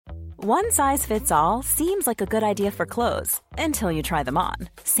One size fits all seems like a good idea for clothes until you try them on.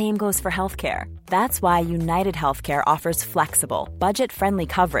 Same goes for healthcare. That's why United Healthcare offers flexible, budget-friendly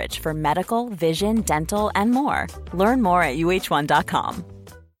coverage for medical, vision, dental, and more. Learn more at uh1.com.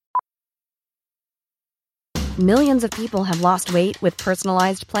 Millions of people have lost weight with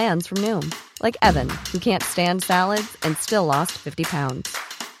personalized plans from Noom. Like Evan, who can't stand salads and still lost 50 pounds.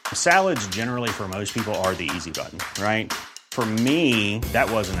 Salads generally for most people are the easy button, right? For me,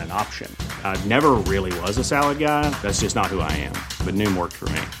 that wasn't an option. I never really was a salad guy. That's just not who I am. But Noom worked for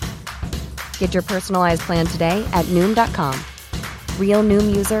me. Get your personalized plan today at Noom.com. Real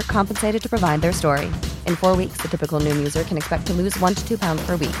Noom user compensated to provide their story. In 4 weeks, the typical Noom user can expect to lose 1 to 2 pounds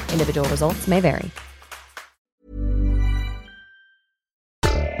per week. Individual results may vary.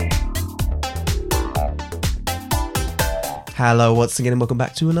 Hello once again and welcome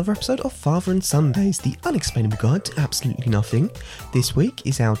back to another episode of Father and Sundays, the unexplainable guide to absolutely nothing. This week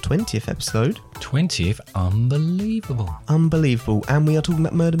is our 20th episode. 20th? Unbelievable. Unbelievable. And we are talking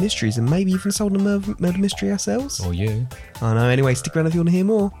about murder mysteries and maybe even solved a murder mystery ourselves. Or you. I know. Anyway, stick around if you want to hear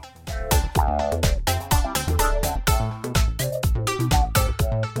more.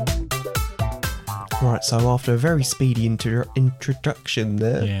 Right, so after a very speedy introduction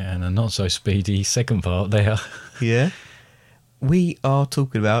there. Yeah, and a not so speedy second part there. Yeah. We are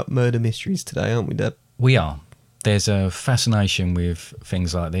talking about murder mysteries today, aren't we, Deb? We are. There's a fascination with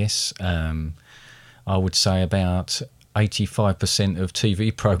things like this. I would say about 85% of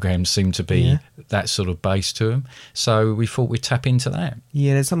TV programmes seem to be that sort of base to them. So we thought we'd tap into that.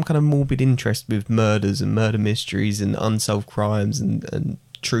 Yeah, there's some kind of morbid interest with murders and murder mysteries and unsolved crimes and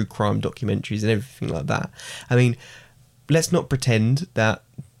true crime documentaries and everything like that. I mean, let's not pretend that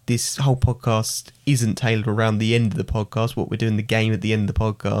this whole podcast isn't tailored around the end of the podcast, what we're doing, the game at the end of the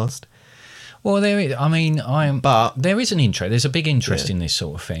podcast. Well, there is. I mean, there is an interest. There's a big interest in this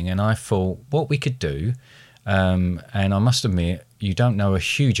sort of thing, and I thought what we could do, and I must admit, you don't know a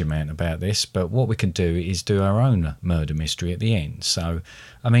huge amount about this, but what we could do is do our own murder mystery at the end. So,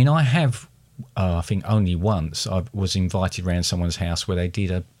 I mean, I have, I think only once, I was invited around someone's house where they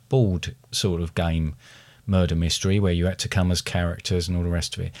did a board sort of game murder mystery where you had to come as characters and all the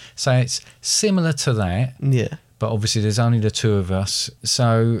rest of it. So it's similar to that. Yeah. But obviously there's only the two of us.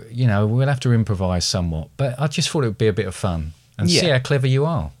 So, you know, we'll have to improvise somewhat. But I just thought it would be a bit of fun and see how clever you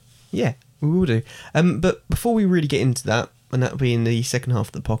are. Yeah, we will do. But before we really get into that, and that'll be in the second half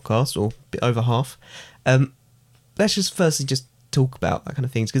of the podcast, or a bit over half, let's just firstly just talk about that kind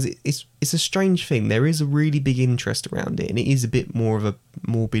of things, because it's a strange thing. There is a really big interest around it, and it is a bit more of a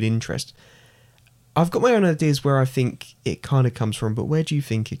morbid interest. I've got my own ideas where I think it kind of comes from, but where do you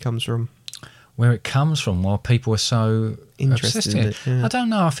think it comes from? Where it comes from, why people are so interested in it. Yeah. I don't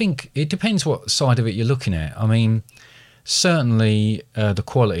know. I think it depends what side of it you're looking at. I mean, certainly the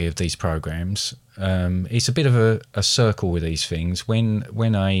quality of these programs, it's a bit of a circle with these things.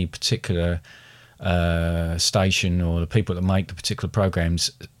 When a particular station or the people that make the particular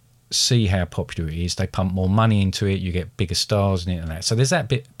programs see how popular it is, they pump more money into it, you get bigger stars in it and that. So there's that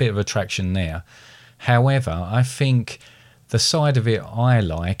bit of attraction there. However, I think the side of it I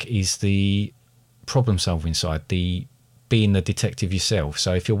like is the problem-solving side, the being the detective yourself.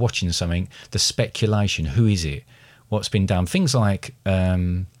 So if you're watching something, the speculation, who is it? What's been done? Things like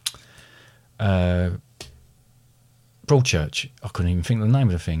Broadchurch. I couldn't even think of the name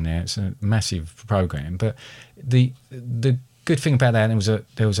of the thing now. It's a massive program. But the good thing about that, and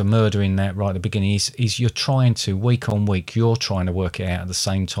there was a murder in that right at the beginning, is you're trying to, week on week, you're trying to work it out at the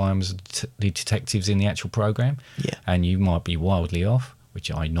same time as the detectives in the actual program. Yeah. And you might be wildly off,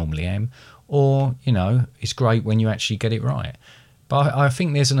 which I normally am, or, you know, it's great when you actually get it right. But I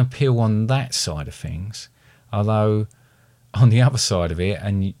think there's an appeal on that side of things. Although, on the other side of it,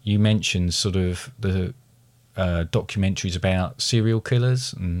 and you mentioned sort of the documentaries about serial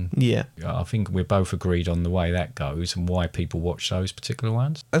killers, and I think we're both agreed on the way that goes and why people watch those particular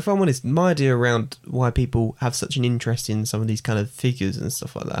ones. If I'm honest, my idea around why people have such an interest in some of these kind of figures and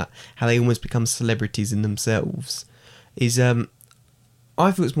stuff like that, how they almost become celebrities in themselves, is I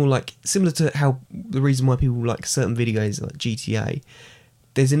feel it's more like similar to how the reason why people like certain video games like GTA.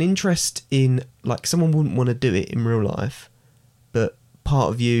 There's an interest in, like, someone wouldn't want to do it in real life, but part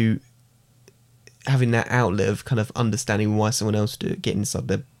of you having that outlet of kind of understanding why someone else would do it, get inside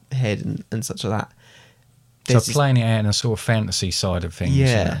their head and such like that. So playing it out in a sort of fantasy side of things. Yeah.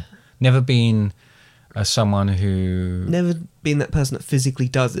 You know? Never being someone who... Never being that person that physically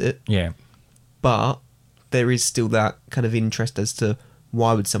does it. Yeah. But there is still that kind of interest as to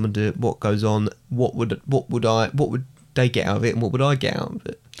why would someone do it, what goes on, what would they get out of it, and what would I get out of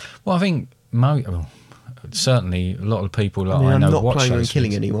it? Well, I think certainly a lot of people that I mean, I I'm know not watch planning on those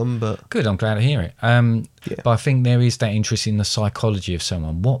killing things. anyone, but Good, I'm glad to hear it. But I think there is that interest in the psychology of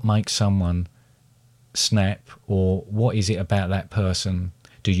someone. What makes someone snap, or what is it about that person?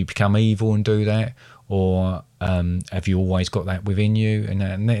 Do you become evil and do that, or have you always got that within you?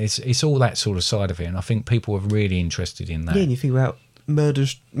 And it's all that sort of side of it. And I think people are really interested in that. yeah, and you think about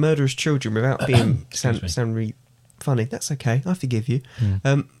murderous children without being sound really funny. That's okay. I forgive you.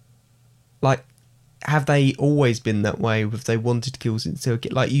 Like, have they always been that way? Have they wanted to kill since they were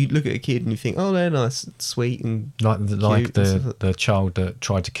like, you look at a kid and you think, oh, they're nice, and sweet, and Like cute the child that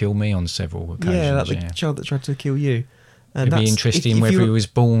tried to kill me on several occasions. yeah, like the child that tried to kill you. And It'd be interesting whether he was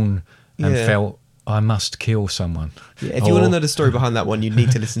born and Yeah. felt, I must kill someone. Yeah, if you want to know the story behind that one, you need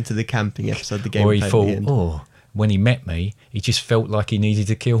to listen to the camping episode, the game. Or he thought, when he met me, he just felt like he needed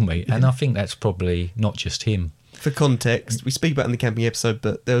to kill me. And I think that's probably not just him. For context, we speak about it in the camping episode,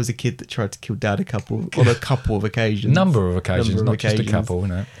 but there was a kid that tried to kill Dad on a couple of occasions. Number of occasions, not just a couple.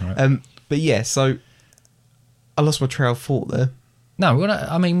 No, right. But yeah, so I lost my trail of thought there. No,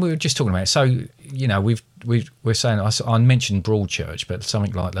 I mean, we were just talking about it. So, you know, we're saying, I mentioned Broadchurch, but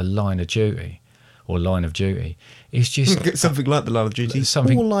something like the Line of Duty or Line of Duty is just Something like the Line of Duty.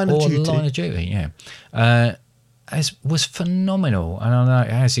 something or Line of Duty. Line of Duty, yeah. Was phenomenal, and I know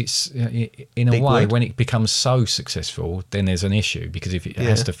it has its in a Big way word. when it becomes so successful, then there's an issue, because if it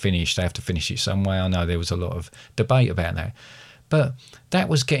has to finish, they have to finish it some way. I know there was a lot of debate about that, but that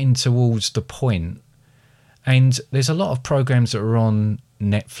was getting towards the point. And there's a lot of programs that are on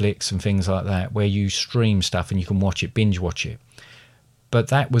Netflix and things like that where you stream stuff and you can watch it, binge watch it. But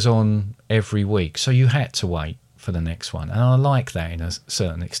that was on every week, so you had to wait for the next one. And I like that in a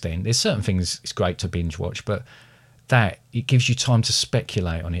certain extent. There's certain things it's great to binge watch, but that it gives you time to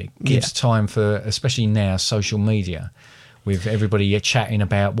speculate on it. It gives time for, especially now, social media, with everybody chatting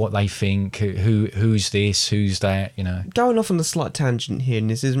about what they think, who's this, who's that, you know. Going off on a slight tangent here, and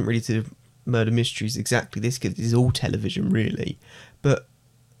this isn't really to murder mysteries exactly this, because it's all television really, but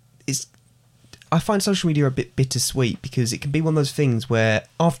I find social media a bit bittersweet, because it can be one of those things where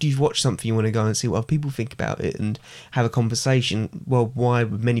after you've watched something you want to go and see what other people think about it and have a conversation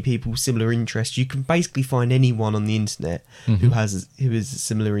worldwide with many people with similar interests. You can basically find anyone on the internet who is a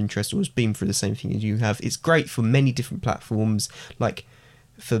similar interest or has been through the same thing as you have. It's great for many different platforms. Like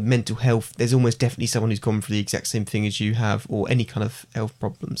for mental health, there's almost definitely someone who's gone through the exact same thing as you have, or any kind of health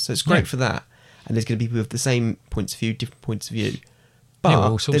problems. So it's great for that. And there's going to be people with the same points of view, different points of view.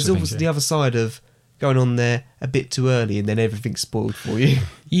 But there's also the other side of going on there a bit too early and then everything's spoiled for you.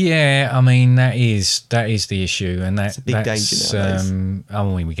 Yeah, I mean, that is the issue, and that's a big danger nowadays. I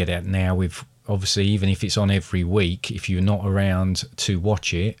mean, we get out now with, obviously, even if it's on every week, if you're not around to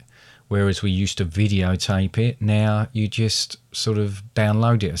watch it, whereas we used to videotape it, now you just sort of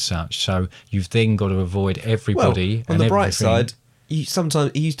download it as such. So you've then got to avoid everybody. Well, on the bright side, sometimes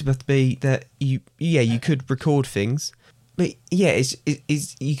it used to have to be that you could record things, but yeah,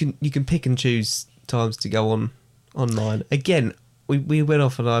 it's you can pick and choose times to go online. Again, we went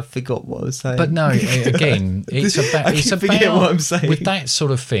off and I forgot what I was saying. But no, again, it's about what I'm saying. With that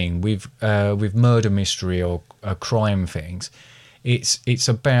sort of thing, with murder mystery or crime things, it's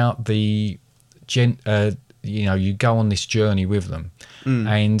about the you go on this journey with them,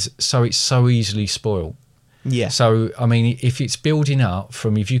 and so it's so easily spoiled. Yeah. So, I mean, if it's building up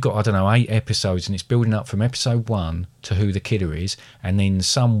from, if you've got, I don't know, 8 episodes and it's building up from episode 1 to who the killer is, and then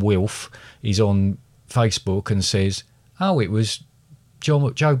some wilf is on Facebook and says, oh, it was Joe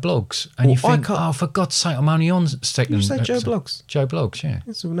Bloggs. And you think, oh, for God's sake, I'm only on second. Did you say Joe Bloggs? Joe Bloggs, yeah.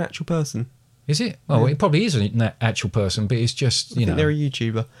 It's an actual person. Is it? Well, it probably is an actual person, but it's just, I think they're a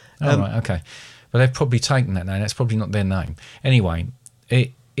YouTuber. Oh, right, okay. But they've probably taken that name. That's probably not their name. Anyway,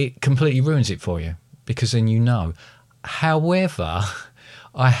 it completely ruins it for you, because then you know. However,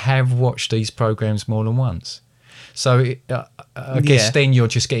 I have watched these programs more than once. So I guess then you're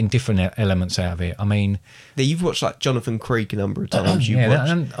just getting different elements out of it. I mean... Yeah, you've watched like Jonathan Creek a number of times.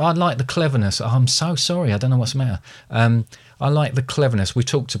 And I like the cleverness. I'm so sorry. I don't know what's the matter. I like the cleverness. We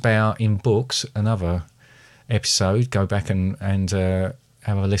talked about in books, another episode, go back and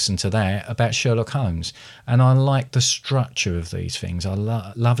have a listen to that, about Sherlock Holmes. And I like the structure of these things. I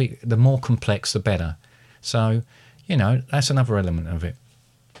love it. The more complex, the better. So, that's another element of it.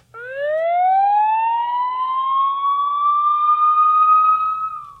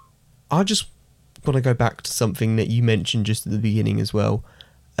 I just want to go back to something that you mentioned just at the beginning as well,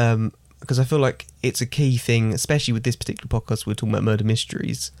 because I feel like it's a key thing, especially with this particular podcast. We're talking about murder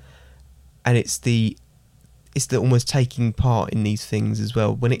mysteries, and it's the almost taking part in these things as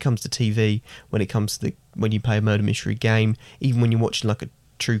well. When it comes to TV, when you play a murder mystery game, even when you're watching like a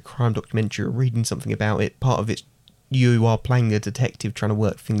true crime documentary or reading something about it, part of it, you are playing a detective trying to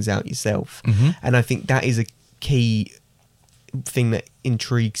work things out yourself. And I think that is a key thing that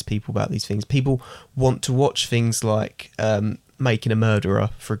intrigues people about these things. People want to watch things like Making a Murderer,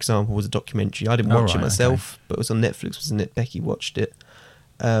 for example, was a documentary. I didn't watch it myself, but it was on Netflix, wasn't it? Becky watched it.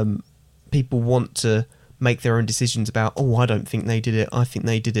 People want to make their own decisions about, oh, I don't think they did it, I think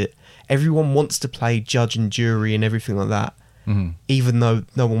they did it. Everyone wants to play judge and jury and everything like that, even though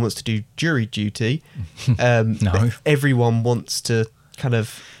no one wants to do jury duty. No. Everyone wants to kind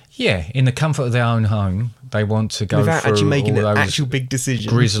of... Yeah, in the comfort of their own home, they want to go without through actually making all an those actual big decision.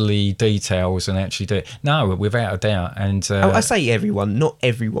 grisly details and actually do it. No, without a doubt. And I say everyone, not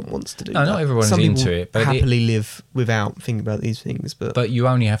everyone wants to do that. No, not everyone's Some into people it. But happily live without thinking about these things. But you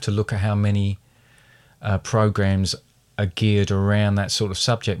only have to look at how many programs are geared around that sort of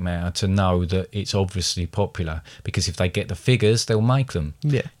subject matter to know that it's obviously popular, because if they get the figures, they'll make them.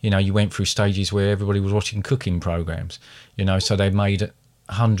 Yeah. You know, you went through stages where everybody was watching cooking programs, you know, so they made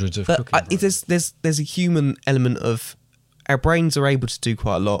hundreds of cooking programs. There's a human element of, our brains are able to do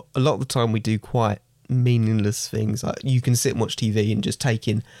quite a lot. A lot of the time we do quite meaningless things. Like, you can sit and watch TV and just take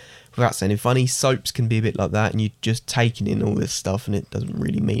in, without sounding funny, soaps can be a bit like that, and you're just taking in all this stuff and it doesn't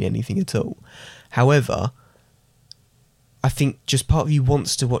really mean anything at all. However, I think just part of you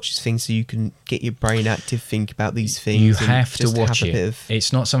wants to watch these things so you can get your brain active, think about these things. You have to watch it.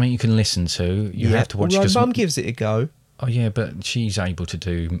 It's not something you can listen to. You have to watch it. My mum gives it a go. Oh yeah, but she's able to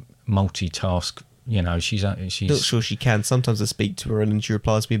do multitask. You know, she's not sure she can. Sometimes I speak to her and she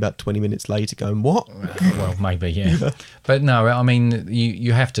replies to me about 20 minutes later going, what? Well, maybe, yeah. But no, I mean,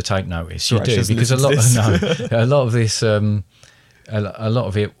 you have to take notice. Sorry, you do, because a lot of this, a lot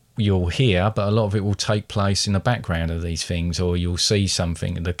of it you'll hear, but a lot of it will take place in the background of these things, or you'll see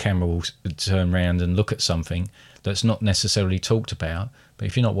something and the camera will turn around and look at something that's not necessarily talked about. But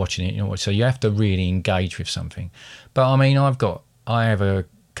if you're not watching it, you're not watching. So you have to really engage with something. But I mean, I have a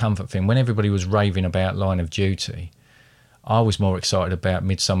comfort thing. When everybody was raving about Line of Duty, I was more excited about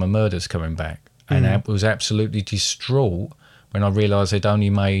Midsummer Murders coming back, and I was absolutely distraught when I realised they'd only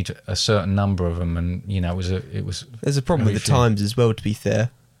made a certain number of them, and you know, it was. There's a problem with the times as well, to be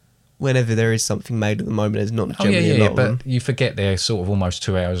fair. Whenever there is something made at the moment, there's not generally a lot of them. But you forget they're sort of almost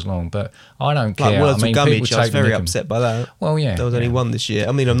 2 hours long. But I don't care. Like Words of Gummidge, I was very upset by that. Well, yeah. There was only one this year.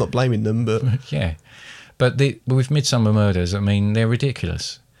 I mean, I'm not blaming them, but... Yeah. But with Midsummer Murders, I mean, they're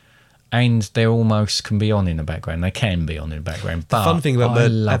ridiculous. And they almost can be on in the background. They can be on in the background. But the fun thing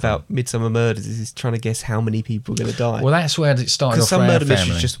about Midsummer Murders is trying to guess how many people are going to die. Well, that's where it started off for our family. Because some murder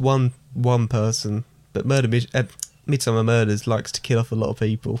mysteries is just one person. But Midsummer Murders likes to kill off a lot of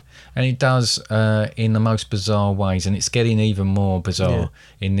people. And it does in the most bizarre ways, and it's getting even more bizarre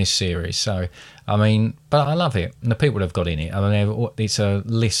in this series. So, I mean, but I love it. And the people they've got in it, I mean, it's a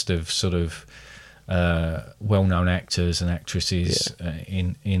list of sort of well-known actors and actresses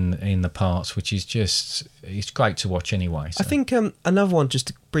in the parts, which is just, it's great to watch anyway. So. I think another one, just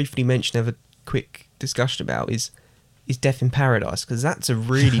to briefly mention, have a quick discussion about, is Death in Paradise, because that's a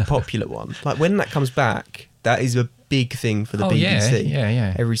really popular one. Like, when that comes back... That is a big thing for the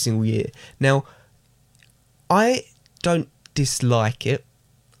BBC every single year. Now, I don't dislike it.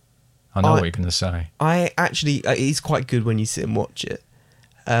 I know what you're going to say. I actually, it is quite good when you sit and watch it.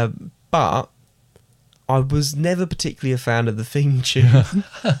 But I was never particularly a fan of the theme tune.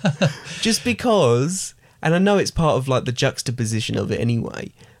 Just because, and I know it's part of like the juxtaposition of it anyway,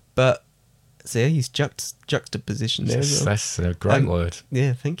 but... See, I used juxtaposition there as well. That's a great word.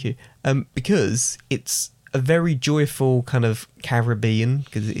 Yeah, thank you. Because it's a very joyful kind of Caribbean,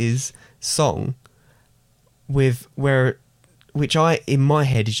 because it is, song, which in my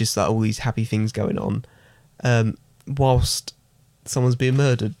head is just like all these happy things going on, whilst someone's being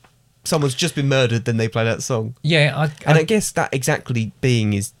murdered. Someone's just been murdered, then they play that song. Yeah, I guess that exactly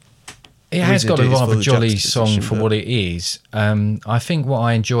being is... It has got a rather jolly song for what it is. I think what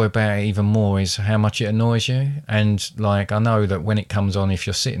I enjoy about it even more is how much it annoys you. And like, I know that when it comes on, if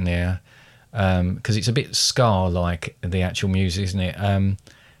you're sitting there, because it's a bit ska-like, the actual music, isn't it?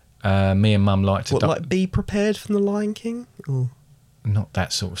 Me and Mum like to... What, like Be Prepared from The Lion King? Or? Not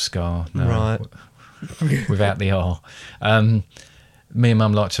that sort of ska, no. Right. Without the R. Me and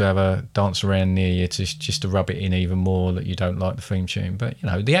Mum like to have a dance around near you just to rub it in even more that you don't like the theme tune. But, you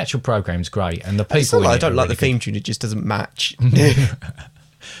know, the actual programme's great. And the people... It's not like I don't like the theme tune, it just doesn't match.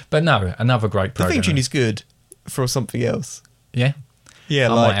 But no, another great program. The theme tune is good for something else. Yeah?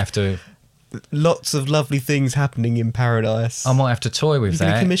 Yeah, I might have to... Lots of lovely things happening in paradise. I might have to toy with that.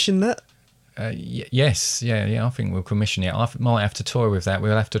 Can you commission that? Yes, yeah, I think we'll commission it. I might have to toy with that.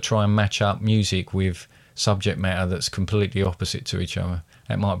 We'll have to try and match up music with subject matter that's completely opposite to each other.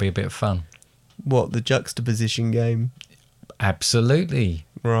 That might be a bit of fun. What, the juxtaposition game? Absolutely.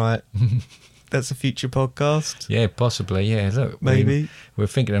 Right. That's a future podcast? Yeah, possibly. Yeah, look. Maybe. We're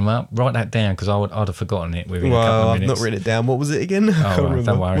thinking them up. Write that down because I'd have forgotten it within a couple Well, of I've minutes. not written it down. What was it again? I can't remember.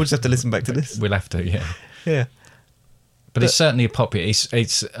 Don't worry. We'll just have to listen back to this. We'll have to, yeah. Yeah. But it's certainly a popular.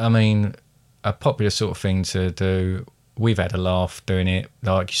 It's I mean, a popular sort of thing to do. We've had a laugh doing it.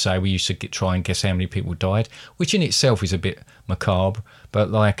 Like you say, we used to try and guess how many people died, which in itself is a bit macabre. But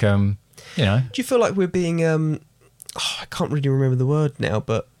like, you know, Do you feel like we're being? I can't really remember the word now,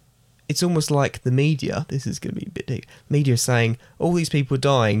 but it's almost like the media. This is going to be a bit deep. Media saying all these people are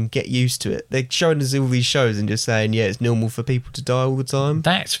dying. Get used to it. They're showing us all these shows and just saying, yeah, it's normal for people to die all the time.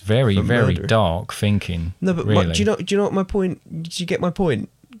 that's very, For very murder. dark thinking. No, but really. do you know what my point? Did you get my point?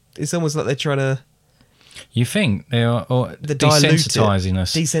 It's almost like they're trying to You think they are dilute it. desensitising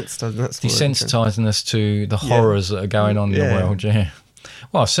us, Desensitizing. That's the word. desensitising us to the horrors that are going on in the Yeah. world. Yeah.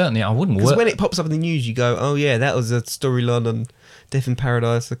 Well, certainly, I wouldn't Because work. when it pops up in the news, you go, "Oh yeah, that was a storyline on Death in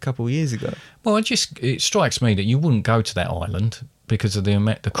Paradise a couple of years ago." Well, it strikes me that you wouldn't go to that island because of the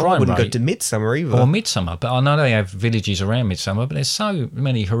I crime wouldn't rate. go to Midsummer either. Or Midsummer, but I know they have villages around Midsummer, but there's so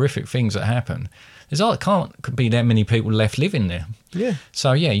many horrific things that happen. Can't be that many people left living there. Yeah.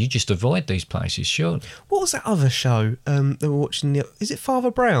 So yeah, you just avoid these places, sure. What was that other show that we're watching? Is it Father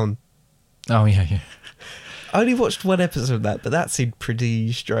Brown? Oh yeah. I only watched one episode of that, but that seemed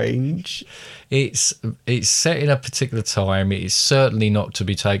pretty strange. It's set in a particular time. It's certainly not to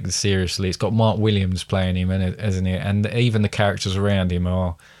be taken seriously. It's got Mark Williams playing him, isn't it? And even the characters around him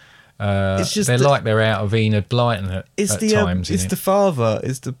are. It's just they're out of Enid Blyton at times. It's the father,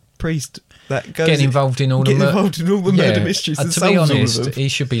 it's the priest that goes Getting involved in all the murder mysteries. And And to be solves all of honest, them. he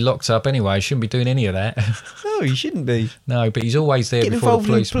should be locked up anyway. He shouldn't be doing any of that. No, you shouldn't be. No, but he's always there Getting before the involved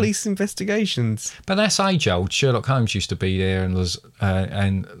in police. police investigations. But that's age old. Sherlock Holmes used to be there,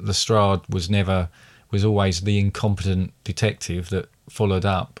 and Lestrade was always the incompetent detective that followed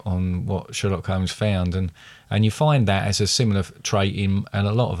up on what Sherlock Holmes found, and you find that as a similar trait in and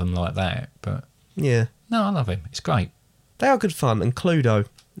a lot of them like that. But Yeah. no, I love him. It's great. They are good fun, and Cluedo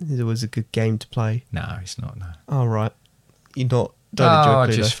is always a good game to play. No, it's not. No. All right. You're not... Oh, Don't enjoy I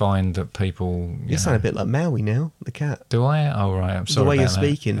Cluedo. just find that people. You sound a bit like Maui now, the cat. Do I? Oh, right. I'm sorry. way you're about that.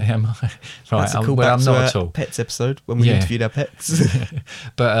 speaking. Am I? Right. That's a I'm callback not to at our all. pets episode when we Yeah. interviewed our pets.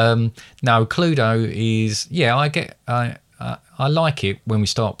 But no, Cluedo is. Yeah, I like it when we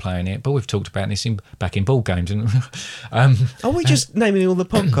start playing it, but we've talked about this back in ball games, and Are we just naming all the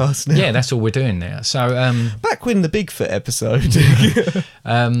podcasts now? yeah, that's all we're doing now. So Back when the Bigfoot episode.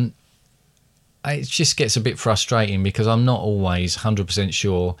 it just gets a bit frustrating because I'm not always 100%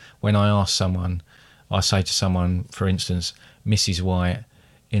 sure when I ask someone. I say to someone, for instance, Mrs. White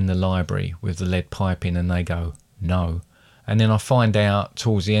in the library with the lead pipe in, and they go no, and then I find out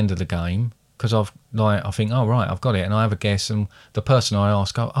towards the end of the game because I think, oh right, I've got it, and I have a guess, and the person I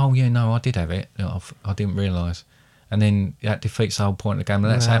ask, oh yeah, no, I did have it, I didn't realise, and then that defeats the whole point of the game,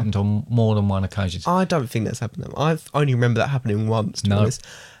 and that's happened on more than one occasion. I don't think that's happened. I only remember that happening once, to be No. honest.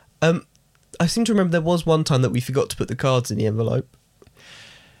 I seem to remember there was one time that we forgot to put the cards in the envelope.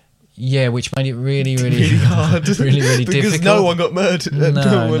 Yeah, which made it really, really, Really hard. really, really because difficult. no one got murdered.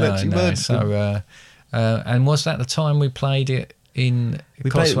 No one actually murdered them. So, and was that the time we played it in We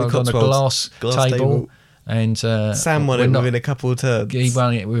played it with Cotswolds on a glass table? table. And Sam won it within a couple of turns. He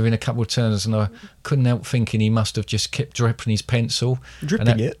won it within a couple of turns, and I couldn't help thinking he must have just kept dripping his pencil,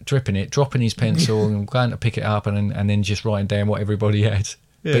 Dropping his pencil, and going to pick it up, and then just writing down what everybody had.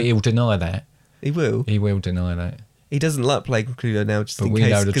 Yeah. But he'll deny that. He will. He will deny that. He doesn't like playing Cluedo now, just But in we case,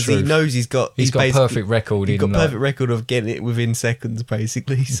 know the because he truth. knows he's got He's got a basically- perfect record. He's got in, perfect record of getting it within seconds,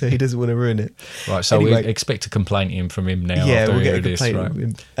 basically. So he doesn't want to ruin it. Right, so Anyway. we expect a complaint in from him now. Yeah, after we'll we get a hear this, complaint.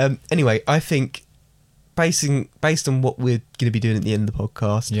 right? From him. Anyway, I think based on what we're going to be doing at the end of the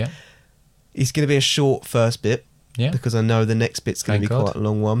podcast, Yeah, it's going to be a short first bit. yeah. Because I know the next bit's going to Thank be God. quite a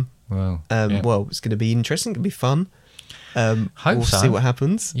long one. Well, yeah. Well, it's going to be interesting. It's going to be fun. Hope We'll so. see what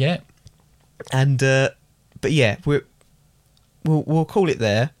happens. Yeah, And but yeah, we'll call it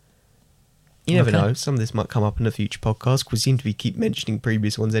there. You never Okay. know. Some of this might come up in a future podcast because we seem to keep mentioning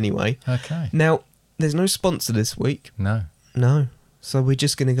previous ones anyway. okay. Now, there's no sponsor this week. No, No. So we're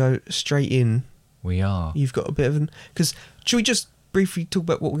just going to go straight in. we are. You've got a bit of an... Because should we just briefly talk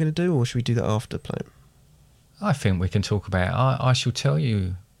about what we're going to do, or should we do that after playing? I think we can talk about. I shall tell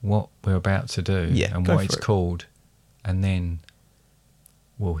you what we're about to do Yeah, and go what for it's it. called, and then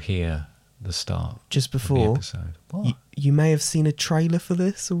we'll hear the start Just of the before, episode. What? you may have seen a trailer for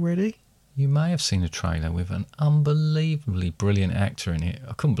this already. you may have seen a trailer with an unbelievably brilliant actor in it.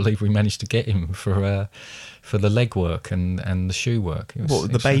 I couldn't believe we managed to get him for the leg work and the shoe work.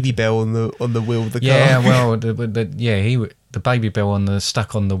 The Baby Bell on the wheel of the car? Yeah, well, the Baby Bell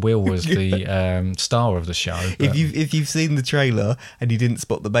stuck on the wheel was the star of the show. But If you've seen the trailer and you didn't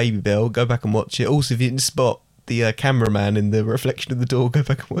spot the Baby Bell, go back and watch it. Also, if you didn't spot the cameraman in the reflection of the door, go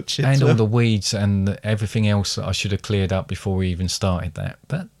back and watch it. And all the weeds and everything else that I should have cleared up before we even started that.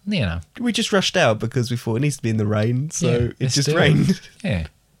 But, we just rushed out because we thought it needs to be in the rain, so it let's just do it. rained. Yeah.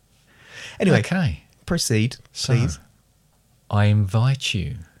 Anyway, Okay. proceed, So, please. I invite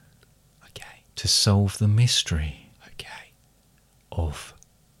you Okay. to solve the mystery of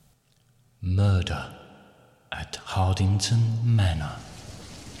murder at Hardington Manor.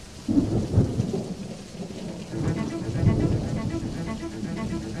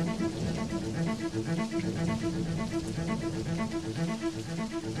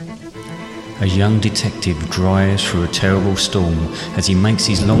 A young detective drives through a terrible storm as he makes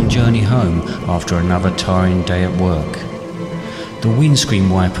his long journey home after another tiring day at work. The windscreen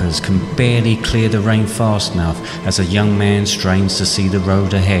wipers can barely clear the rain fast enough as a young man strains to see the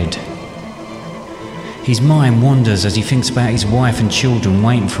road ahead. His mind wanders as he thinks about his wife and children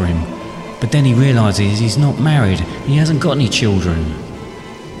waiting for him, but then he realises he's not married and he hasn't got any children.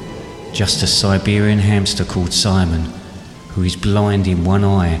 Just a Siberian hamster called Simon, who is blind in one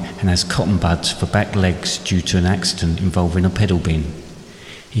eye and has cotton buds for back legs due to an accident involving a pedal bin.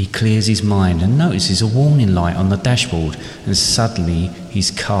 He clears his mind and notices a warning light on the dashboard, and suddenly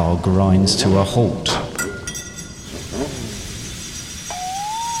his car grinds to a halt.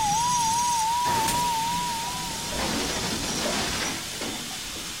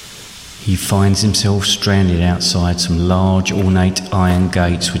 He finds himself stranded outside some large ornate iron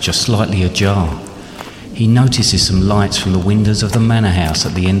gates which are slightly ajar. He notices some lights from the windows of the manor house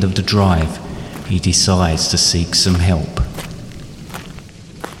at the end of the drive. He decides to seek some help.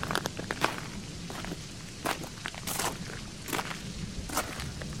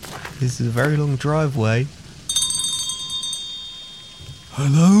 This is a very long driveway.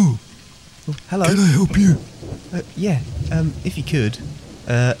 Hello? Oh, hello. Can I help you? Yeah, if you could.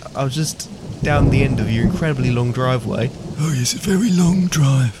 I was just down the end of your incredibly long driveway. Oh, yes, a very long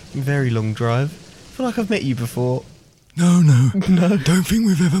drive. Very long drive. I feel like I've met you before. No. Don't think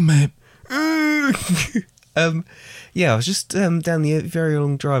we've ever met. Yeah, I was just down the very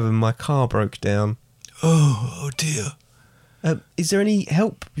long drive and my car broke down. Oh dear. Is there any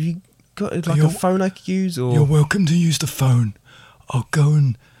help? Have you got a phone I could use? Or You're welcome to use the phone. I'll go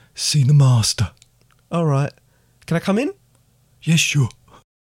and see the master. All right. Can I come in? Yes, sure.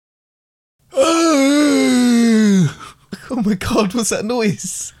 Oh my God! What's that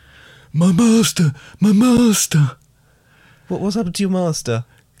noise? My master. What's happened to your master?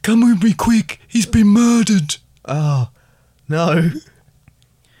 Come with me quick. He's been murdered. Oh, no.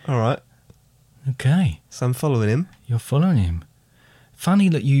 All right. Okay, So I'm following him. you're following him. Funny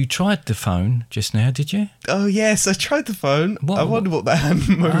that you tried the phone just now, did you? Oh yes, I tried the phone. What- I wonder what that hand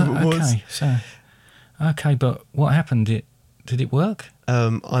movement was. Okay, but what happened? Did it work?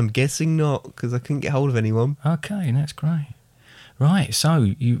 I'm guessing not, because I couldn't get hold of anyone. Okay, that's great. Right,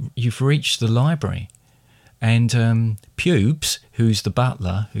 so you've reached the library, and Pubes, who's the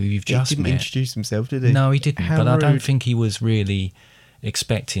butler, who you've just He didn't met. introduce himself, did he? No, he didn't. How but I don't rude. think he was really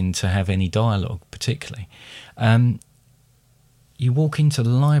expecting to have any dialogue, particularly. You walk into the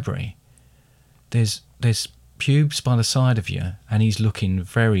library. There's Pubes by the side of you, and he's looking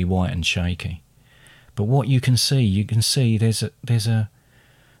very white and shaky. But what you can see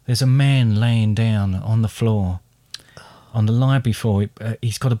there's a man laying down on the floor. On the library floor,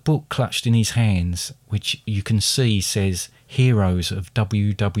 he's got a book clutched in his hands, which you can see says Heroes of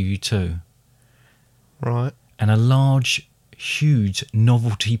WW2. Right. And a large, huge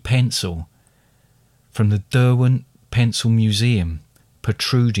novelty pencil from the Derwent Pencil Museum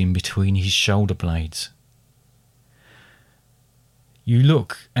protruding between his shoulder blades. You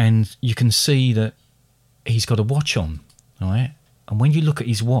look and you can see that he's got a watch on, right? And when you look at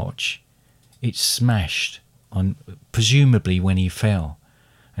his watch, it's smashed on, presumably when he fell,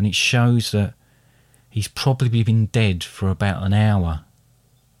 and it shows that he's probably been dead for about an hour.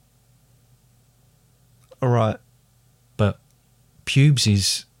 All right. But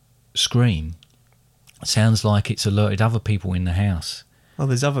Pubes' scream sounds like it's alerted other people in the house. Oh,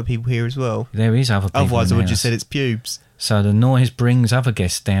 there's other people here as well. There is other people Otherwise, in I the would house. just said it's pubes. So the noise brings other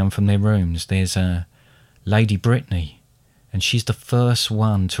guests down from their rooms. There's Lady Brittany, and she's the first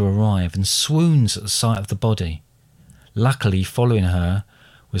one to arrive and swoons at the sight of the body. Luckily, following her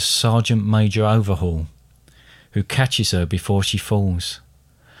was Sergeant Major Overhaul, who catches her before she falls.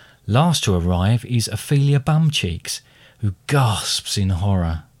 Last to arrive is Ophelia Bumcheeks, who gasps in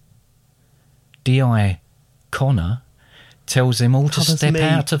horror. D.I. Connor tells them all to step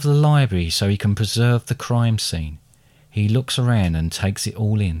out of the library so he can preserve the crime scene. He looks around and takes it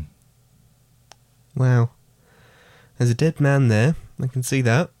all in. Wow. There's a dead man there. I can see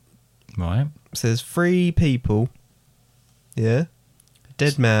that. Right. So there's 3 people. Yeah. A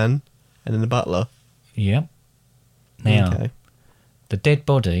dead man and then a butler. Yep. Now, Okay. the dead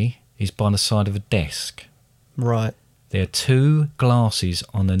body is by the side of a desk. Right. There are 2 glasses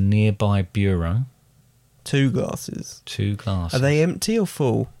on a nearby bureau. 2 glasses. 2 glasses. Are they empty or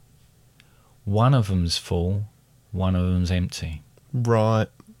full? One of them's full, one of them's empty. Right.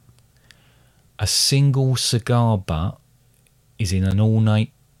 A single cigar butt is in an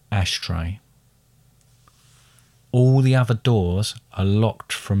ornate ashtray. All the other doors are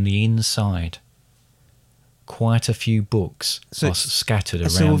locked from the inside. Quite a few books are scattered around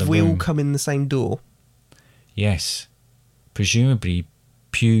the room. So have we all come in the same door? Yes. Presumably,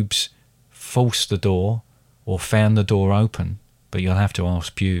 Pubes forced the door or found the door open, but you'll have to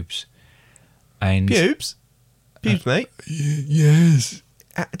ask Pubes. And Pubes? Pubes, mate? Yes.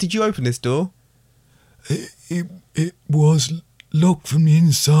 Did you open this door? It was locked from the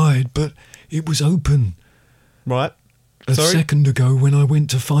inside, but it was open Right. a Sorry? second ago when I went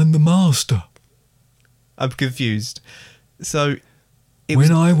to find the master. I'm confused. So,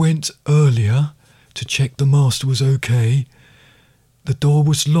 When I went earlier to check the master was okay, the door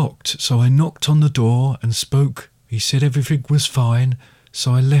was locked, so I knocked on the door and spoke. He said everything was fine,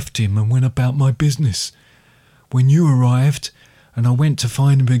 so I left him and went about my business. When you arrived and I went to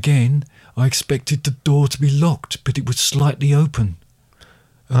find him again, I expected the door to be locked, but it was slightly open.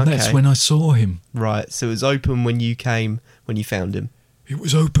 And that's Okay. when I saw him. Right, so it was open when you came, when you found him. It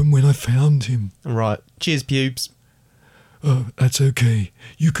was open when I found him. Right. Cheers, Pubes. Oh, that's okay.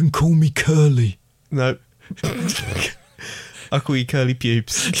 You can call me Curly. No. I'll call you Curly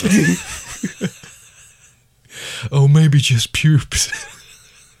Pubes. Oh, maybe just pubes.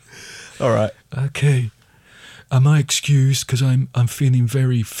 All right. Okay. Am I excused because I'm feeling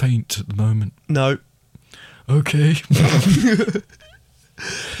very faint at the moment? No. Okay.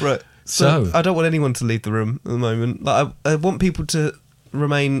 Right. So- I don't want anyone to leave the room at the moment. Like, I want people to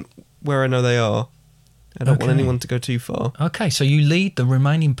remain where I know they are. I don't want Okay. anyone to go too far. okay, so you lead the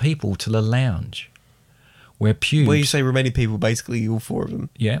remaining people to the lounge, where Pubes, Where you say remaining people, basically all 4 of them.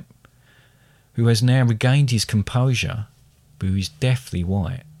 yeah, who has now regained his composure, but who is deathly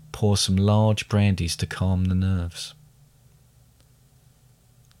white, pours some large brandies to calm the nerves.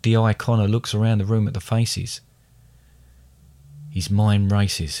 D.I. Connor looks around the room at the faces. His mind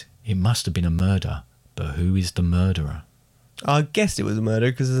races. It must have been a murder, but who is the murderer? I guessed it was a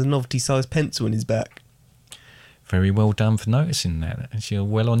murder because there's a novelty-sized pencil in his back. Very well done for noticing that, and you're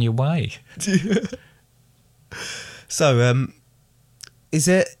well on your way. So, is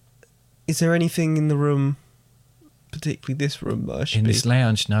there anything in the room, particularly this room, that I should In be... this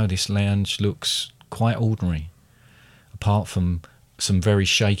lounge, no, this lounge looks quite ordinary, apart from some very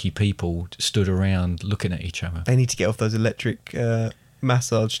shaky people stood around looking at each other. They need to get off those electric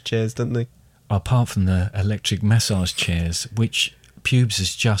massage chairs, don't they? Apart from the electric massage chairs, which Pubes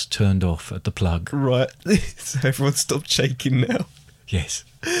has just turned off at the plug. Right. So everyone stopped shaking now. Yes.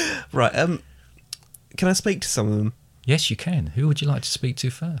 Right. Can I speak to some of them? Yes, you can. Who would you like to speak to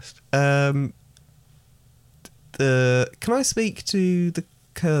first? Can I speak to the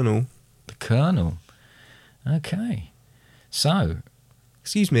Colonel? The Colonel. Okay. So,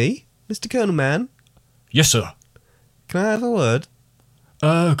 Excuse me, Mr. Colonel Man. Yes, sir. Can I have a word?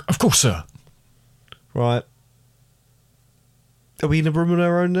 Of course, sir. Right. Are we in a room on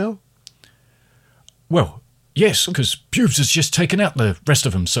our own now? Well, yes, because Pubes has just taken out the rest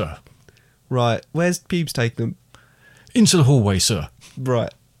of them, sir. Right. Where's Pubes taking them? Into the hallway, sir.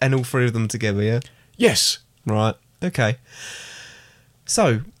 Right. And all 3 of them together, yeah? Yes. Right. Okay.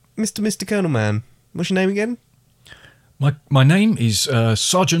 So, Mr. Colonel Man, what's your name again? My name is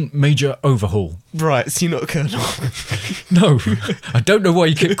Sergeant Major Overhaul. Right, so you're not a colonel. No, I don't know why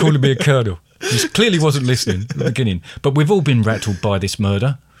you kept calling me a colonel. He clearly wasn't listening at the beginning. But we've all been rattled by this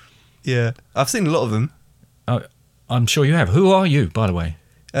murder. Yeah. I've seen a lot of them. I'm sure you have. Who are you, by the way?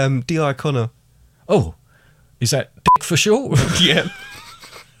 D.I. Connor. Oh, is that Dick for short? Yeah.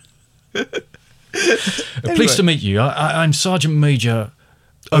 Pleased to meet you. I'm Sergeant Major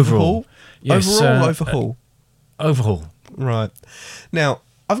Overhaul. Yes, Overhaul. Overhaul. Right. Now,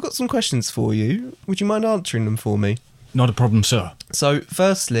 I've got some questions for you. Would you mind answering them for me? Not a problem, sir. So,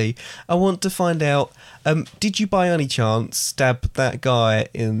 firstly, I want to find out, did you by any chance stab that guy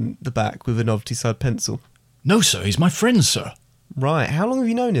in the back with a novelty-side pencil? No, sir, he's my friend, sir. Right. How long have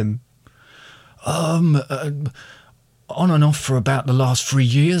you known him? On and off for about the last 3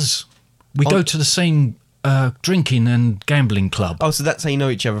 years. We go to the same drinking and gambling club. Oh, so that's how you know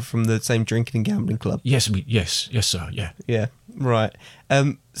each other, from the same drinking and gambling club? Yes, sir, yeah. Yeah, right.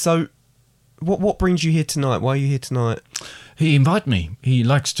 So what brings you here tonight? Why are you here tonight? He invited me. He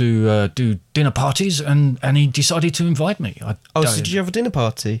likes to do dinner parties, and he decided to invite me. So did you have a dinner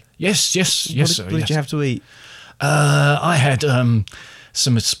party? Yes, sir. What did you have to eat? I had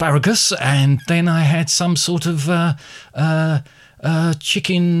some asparagus, and then I had some sort of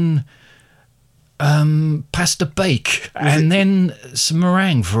chicken pasta bake, and then some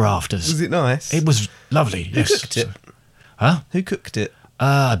meringue for afters. Was it nice? It was lovely. Who cooked it? Huh? Who cooked it?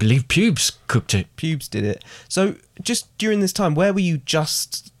 I believe Pubes cooked it. Pubes did it. So just during this time, where were you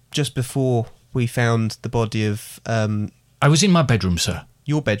just before we found the body of... I was in my bedroom, sir.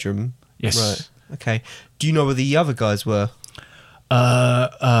 Your bedroom? Yes. Right. Okay. Do you know where the other guys were?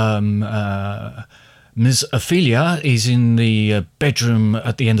 Ms. Ophelia is in the bedroom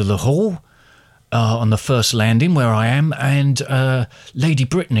at the end of the hall, on the first landing where I am, and Lady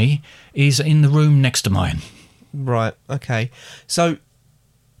Brittany is in the room next to mine. Right. Okay. So...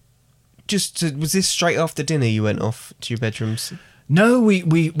 was this straight after dinner you went off to your bedrooms? No,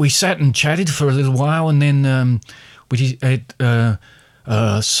 we sat and chatted for a little while, and then we had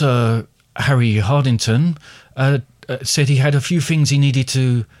Sir Harry Hardington said he had a few things he needed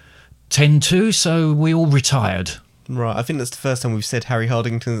to tend to, so we all retired. Right, I think that's the first time we've said Harry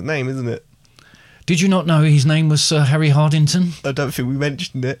Hardington's name, isn't it? Did you not know his name was Sir Harry Hardington? I don't think we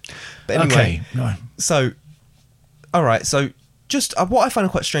mentioned it. But anyway, okay, right. So, all right, so... Just what I find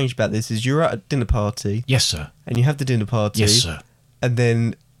quite strange about this is you're at a dinner party. Yes, sir. And you have the dinner party. Yes, sir. And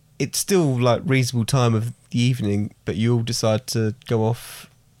then it's still like reasonable time of the evening, but you all decide to go off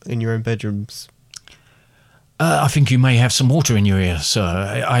in your own bedrooms. I think you may have some water in your ear,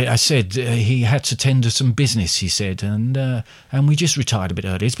 sir. I said he had to tend to some business, he said, and we just retired a bit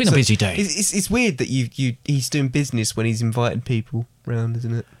early. It's been a busy day. It's weird that he's doing business when he's inviting people round,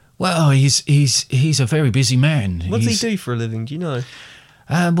 isn't it? Well, he's a very busy man. What does he do for a living? Do you know?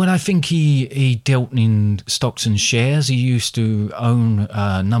 Well, I think he dealt in stocks and shares. He used to own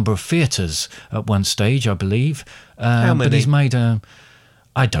a number of theatres at one stage, I believe. How many? But he's made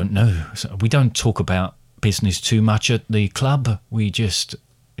I don't know. We don't talk about business too much at the club. We just,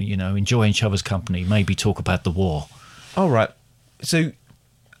 enjoy each other's company. Maybe talk about the war. All right. So,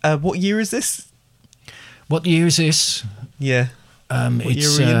 what year is this? What year is this? Yeah.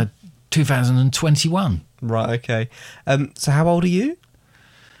 It's 2021. Right, okay. So how old are you?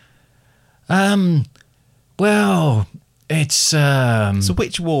 Well, it's... So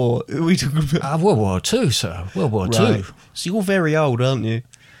which war are we talking about? World War II, sir. World War II. So you're very old, aren't you?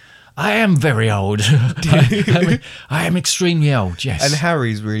 I am very old. I am extremely old, yes. And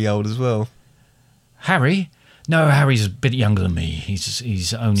Harry's really old as well. Harry? No, Harry's a bit younger than me.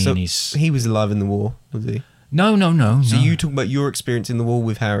 He's only in his... He was alive in the war, was he? No. So you talk about your experience in the war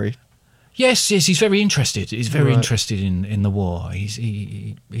with Harry? Yes, he's very interested. He's very interested in the war.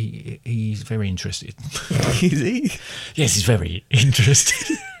 He's very interested. Is he? Yes, he's very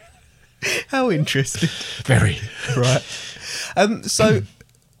interested. How interested? Very. Right. So,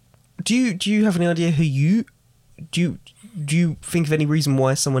 do you have any idea who do you think of any reason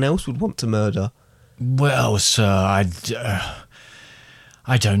why someone else would want to murder? Well, sir,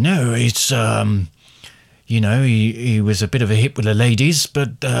 I don't know. It's he was a bit of a hit with the ladies,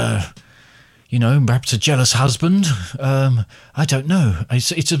 but perhaps a jealous husband. I don't know.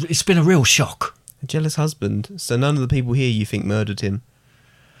 It's been a real shock. A jealous husband. So none of the people here you think murdered him.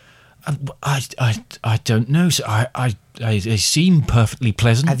 I don't know. They seem perfectly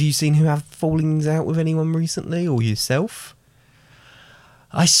pleasant. Have you seen him have fallings out with anyone recently, or yourself?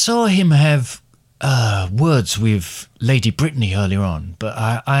 I saw him have words with Lady Brittany earlier on, but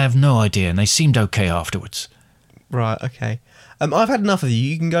I have no idea, and they seemed okay afterwards. Right, okay. I've had enough of you.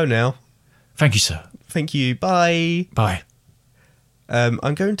 You can go now. Thank you, sir. Thank you. Bye. Bye.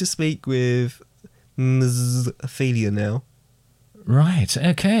 I'm going to speak with Ms. Ophelia now. Right,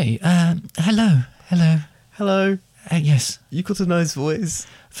 okay. Hello. Hello. Yes. You've got a nice voice.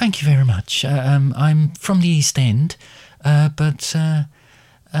 Thank you very much. I'm from the East End, but you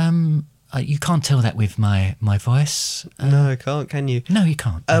can't tell that with my voice. No, I can't, can you? No, you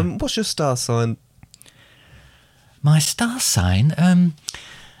can't. No. What's your star sign? My star sign?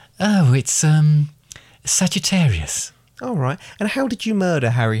 It's Sagittarius. All right. And how did you murder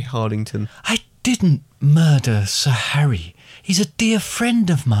Harry Hardington? I didn't murder Sir Harry. He's a dear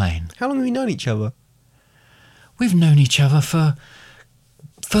friend of mine. How long have you known each other? We've known each other for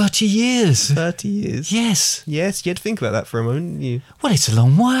 30 years. 30 years. Yes. Yes, you had to think about that for a moment, didn't you? Well, it's a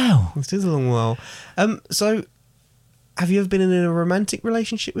long while. It is a long while. So, have you ever been in a romantic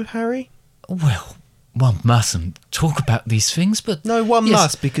relationship with Harry? Well, one mustn't talk about these things, but No, one yes,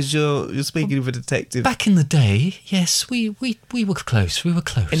 must, because you're speaking of a detective. Back in the day, yes, we were close. We were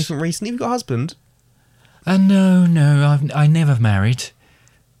close. Anything recent? Have you got a husband? No, I never married.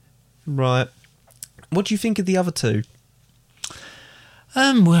 Right. What do you think of the other two?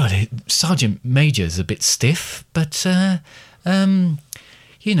 Well, Sergeant Major's a bit stiff, but when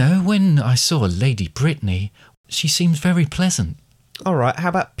I saw Lady Brittany, she seems very pleasant. All right. How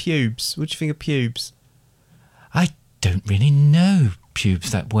about Pubes? What do you think of Pubes? I don't really know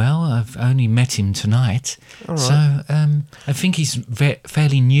Pubes that well. I've only met him tonight. All right. So I think he's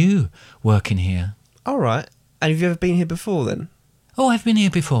fairly new working here. All right. And have you ever been here before then? Oh, I've been here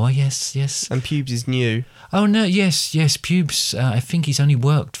before, yes. And Pubes is new. Oh, no, yes, Pubes. I think he's only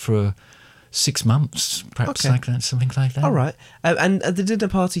worked for 6 months, perhaps, Okay. like that, something like that. All right. And at the dinner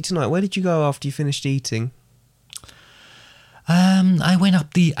party tonight, where did you go after you finished eating? I went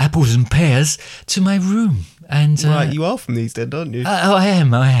up the apples and pears to my room, and Right, you are from the East End, aren't you? I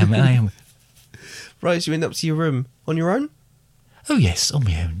am. Right, so you went up to your room on your own? Oh yes, on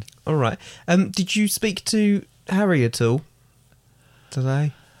my own. All right. Did you speak to Harry at all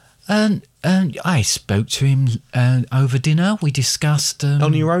today? And I spoke to him over dinner. We discussed.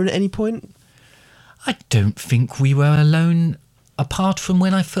 On your own at any point? I don't think we were alone, apart from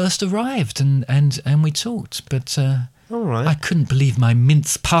when I first arrived, and we talked. But All right. I couldn't believe my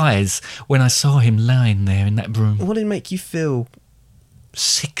mince pies when I saw him lying there in that room, What did it make you feel?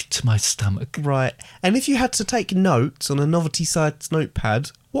 sick to my stomach. Right. And if you had to take notes on a novelty-sized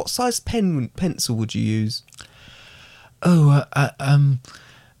notepad, what size pencil would you use? Oh,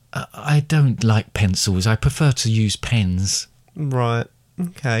 I don't like pencils. I prefer to use pens. Right.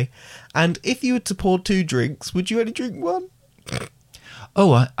 Okay. And if you were to pour 2 drinks, would you only drink one?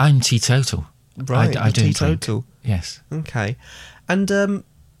 Oh, I'm teetotal. Right. I do teetotal. drink. Yes. Okay. And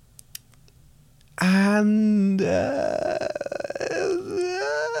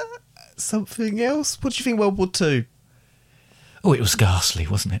something else? What do you think World War II? Oh, it was ghastly,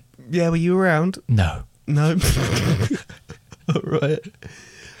 wasn't it? Yeah, were you around? No. No. All right.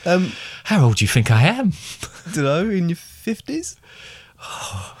 How old do you think I am? Don't know, in your 50s?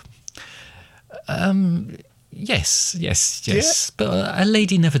 Yes. Yeah. But a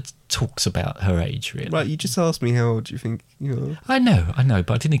lady never talks about her age, really. Right, you just asked me how old you think you I know,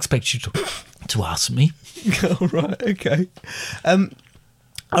 but I didn't expect you to ask me. are. All right, okay.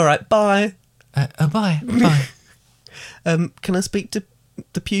 All right, bye. Bye. Can I speak to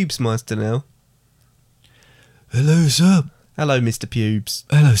the Pubes Meister now? Hello, sir. Hello, Mr. Pubes.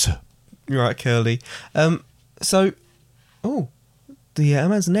 Hello, sir. You're right, Curly. The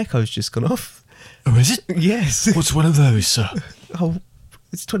Amazon Echo's just gone off. Oh, is it? Yes. What's one of those, sir? Oh,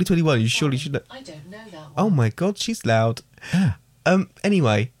 it's 2021. You surely should know. I don't know that one. Oh my God, she's loud. Yeah.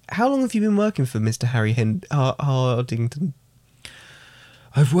 Anyway, how long have you been working for Mr. Harry Hardington?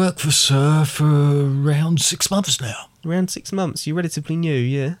 I've worked for sir for around 6 months now. Around 6 months. You're relatively new,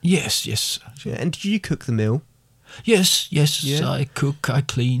 yeah. Yes. Yeah. And did you cook the meal? Yes, Yeah. I cook, I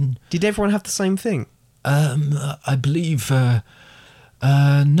clean. Did everyone have the same thing? I believe, no.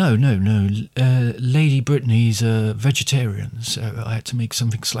 Lady Brittany's a vegetarian, so I had to make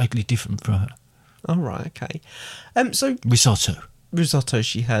something slightly different for her. All right, okay. So Risotto. risotto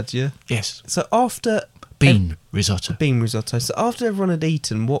she had, yeah. Yes. So after Bean risotto. bean risotto. So after everyone had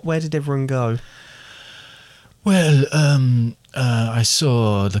eaten, where did everyone go? Well, I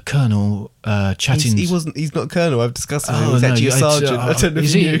saw the Colonel chatting. He's not a colonel. I've discussed with him. Oh, He's no, actually a sergeant. I don't know if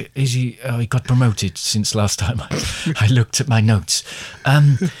is you he? knew. Is he? Oh, he got promoted since last time I looked at my notes.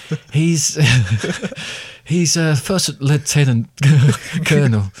 He's First Lieutenant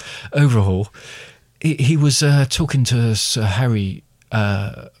Colonel Overhaul. He was talking to Sir Harry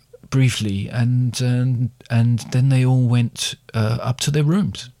briefly, and then they all went up to their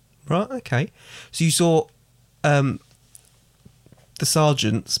rooms. Right, okay. So you saw the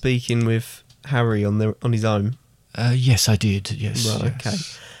sergeant speaking with Harry on his own. Yes, I did. Yes. Right, yes. okay.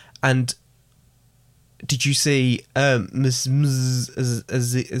 And did you see Miss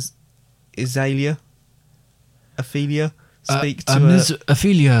Azalea? Ophelia speak to Ms.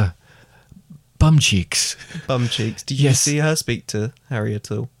 Ophelia Bumcheeks. Bum Cheeks? Did you Yes. see her speak to Harry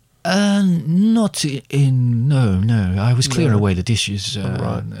at all? Not in. No. I was clearing No. away the dishes.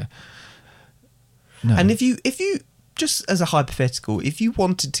 Right. No. And if you just as a hypothetical, if you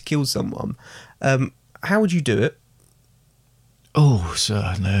wanted to kill someone, how would you do it? Oh,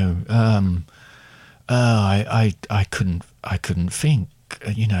 sir, no. I couldn't think.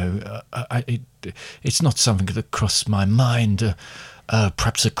 it's not something that crossed my mind.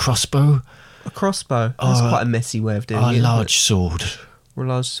 Perhaps a crossbow. A crossbow? That's quite a messy way of doing it. A large sword. Or a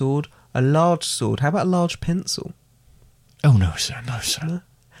large sword? A large sword. How about a large pencil? Oh, no, sir. No, sir. No?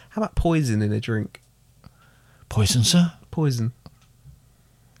 How about poison in a drink? Poison, sir? Poison.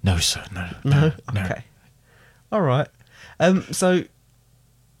 No, sir. No? Okay. All right. So,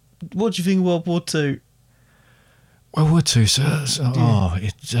 what do you think of World War II? World War II, sir?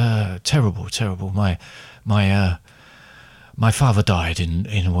 It's terrible, terrible. My father died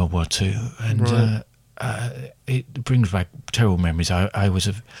in World War II, and it brings back terrible memories. I was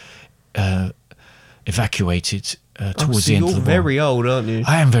evacuated towards the end of the war. You're very old, aren't you?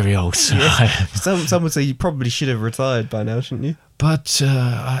 I am very old, sir. Yeah. Some would say you probably should have retired by now, shouldn't you? But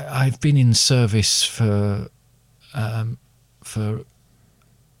I've been in service for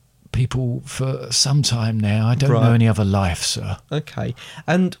people for some time now. I don't know any other life, sir. Okay.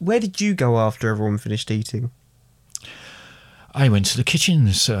 And where did you go after everyone finished eating? I went to the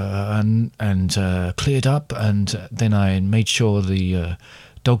kitchen, sir, and cleared up, and then I made sure the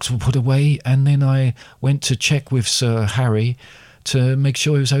dogs were put away, and then I went to check with Sir Harry to make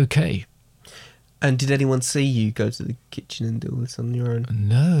sure he was okay. And did anyone see you go to the kitchen and do all this on your own?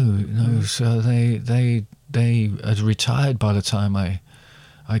 No, sir. They had retired by the time I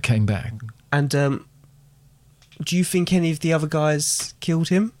came back. And do you think any of the other guys killed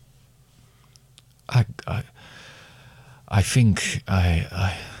him? I think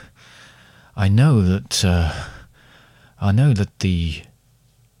I know that the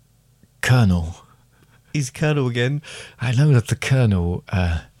Colonel. He's Colonel again. I know that the Colonel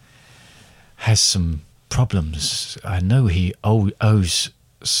has some problems. I know he owes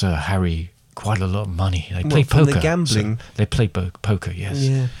Sir Harry quite a lot of money. They play poker. The gambling. So they play poker. Yes.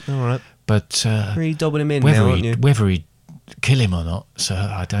 Yeah. All right. But really dobbing him in now, aren't you? Whether he'd kill him or not, sir,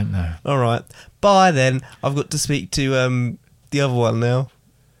 I don't know. All right. Bye then. I've got to speak to the other one now.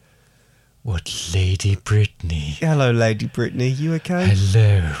 What, Lady Brittany? Hello, Lady Brittany. You okay?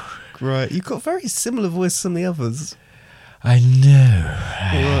 Hello. Right. You've got a very similar voice to some of the others. I know.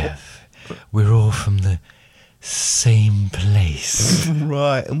 I have. We're all from the same place.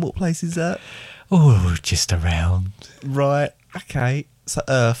 Right. And what place is that? Oh, just around. Right. Okay. So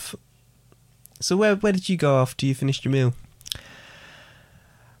Earth. So where did you go after you finished your meal?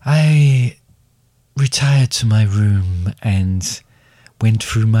 I retired to my room and went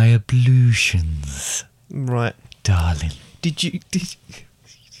through my ablutions. Right. Darling. Did you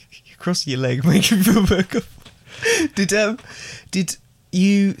cross your leg, make you feel better? Did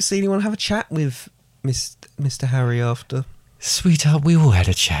you see anyone have a chat with Mr. Harry after? Sweetheart, we all had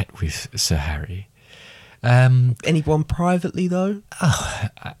a chat with Sir Harry. Anyone privately though?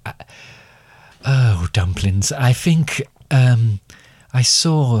 Oh, dumplings. I think I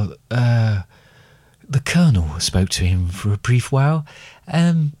saw the Colonel spoke to him for a brief while,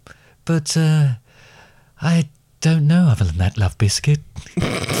 but I don't know other than that, love biscuit.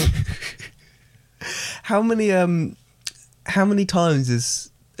 How many times has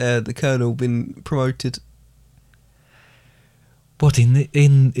the Colonel been promoted? What,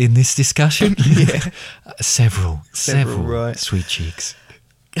 in this discussion? Yeah. Several, right. Sweet cheeks.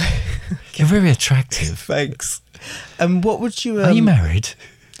 You're very attractive. Thanks. And what would you? Are you married?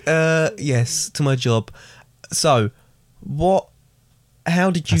 Yes, to my job. So, How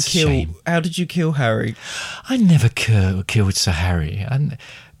did you kill Harry? I never killed Sir Harry, and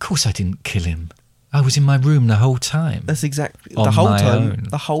of course I didn't kill him. I was in my room the whole time. That's exactly on the whole my time. own.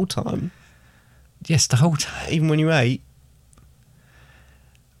 The whole time. Yes, the whole time. Even when you ate.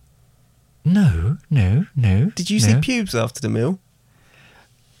 No. Did you see pubes after the meal?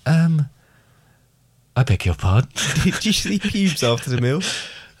 I beg your pardon. Did you see pubes after the meal?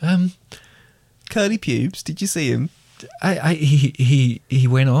 Curly pubes. Did you see him? He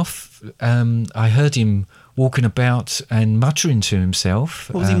went off. I heard him walking about and muttering to himself.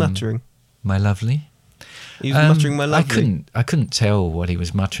 What was he muttering? My lovely. He was muttering my lovely. I couldn't tell what he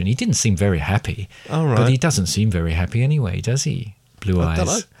was muttering. He didn't seem very happy. All right. But he doesn't seem very happy anyway, does he? Blue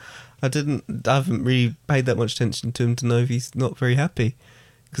eyes. I don't know. I haven't really paid that much attention to him to know if he's not very happy,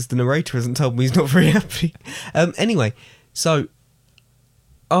 because the narrator hasn't told me he's not very happy. Anyway, so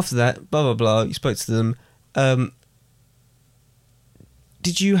after that, blah blah blah, you spoke to them.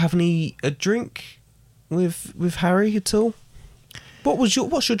 Did you have a drink with Harry at all? What's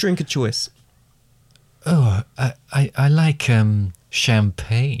your drink of choice? Oh, I like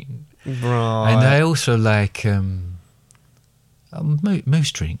champagne. Right. And I also like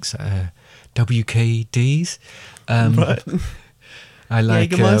most drinks, WKDs. Right. I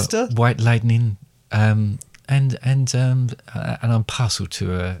like Jägermeister? White Lightning. I'm parcel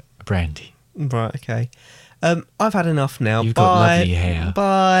to a brandy. Right, okay. I've had enough now. You've Bye. got lovely hair.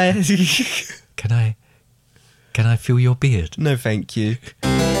 Bye. Can I feel your beard? No, thank you.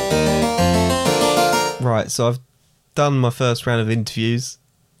 Right, so I've done my first round of interviews.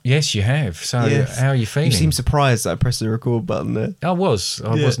 Yes, you have. So Yes. how are you feeling? You seem surprised that I pressed the record button there. I was.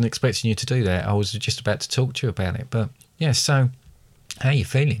 I Yeah. wasn't expecting you to do that. I was just about to talk to you about it. But yeah, so how are you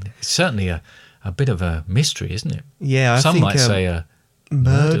feeling? It's certainly a bit of a mystery, isn't it? Yeah, Some might say a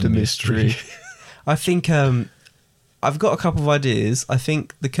murder mystery. I think I've got a couple of ideas. I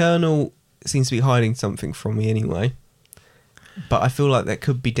think the Colonel seems to be hiding something from me anyway. But I feel like that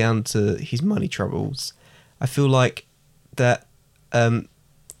could be down to his money troubles. I feel like that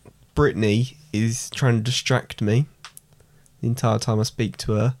Brittany is trying to distract me the entire time I speak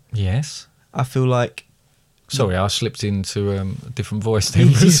to her. Yes. I feel like... Sorry, I slipped into a different voice there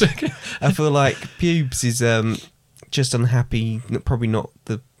for a second. I feel like Pubes is just unhappy, probably not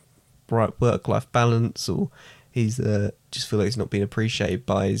the right work-life balance, or he's just feel like he's not being appreciated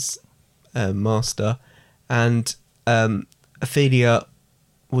by his master. And Ophelia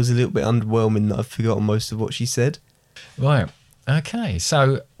was a little bit underwhelming that I've forgotten most of what she said. Right. Okay.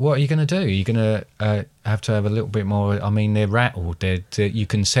 So what are you going to do? You're going to have to have a little bit more. I mean, they're rattled. You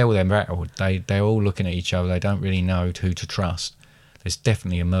can tell they're rattled. They're all looking at each other. They don't really know who to trust. There's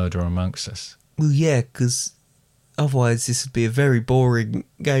definitely a murderer amongst us. Well, yeah, because otherwise this would be a very boring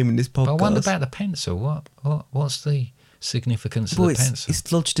game in this podcast. But I wonder about the pencil. What's the significance of the pencil?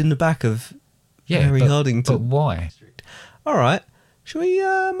 It's lodged in the back of Harry Hardington. But why? All right. Shall we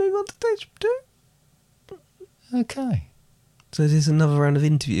move on to stage 2? Okay. So there's another round of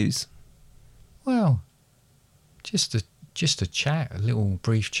interviews. Well, just a chat, a little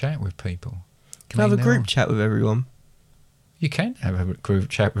brief chat with people. Can I have a group chat with everyone? You can have a group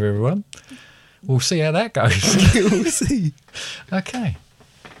chat with everyone. We'll see how that goes. We'll see. Okay.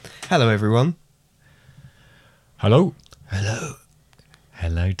 Hello, everyone. Hello. Hello.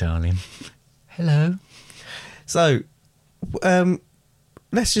 Hello, darling. Hello. So,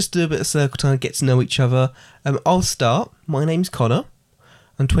 let's just do a bit of circle time, get to know each other. I'll start. My name's Connor.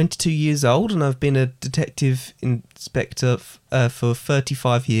 I'm 22 years old and I've been a detective inspector for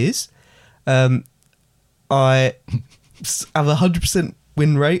 35 years. I have a 100%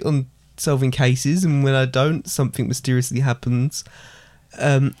 win rate on solving cases, and when I don't, something mysteriously happens.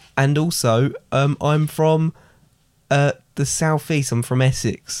 And also, I'm from the southeast. I'm from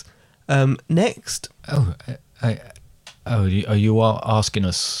Essex. Next. Are you asking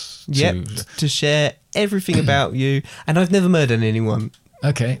us to share everything about you, and I've never murdered anyone.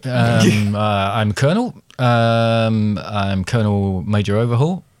 Okay. I'm Colonel. I'm Colonel Major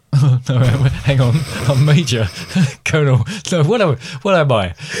Overhaul. No, hang on. I'm Major. Colonel. No, what am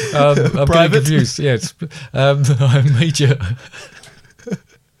I? I'm getting confused. Yes. I'm Major.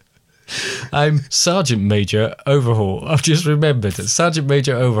 I'm Sergeant Major Overhaul. I've just remembered it. Sergeant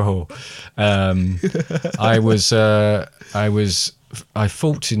Major Overhaul. I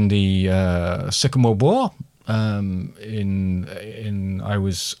fought in the Second World War. I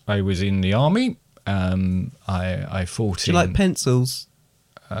was in the army. I fought. Do you like pencils?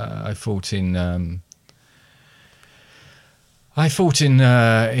 I fought in. I fought in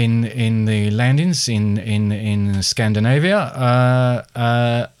the landings in Scandinavia.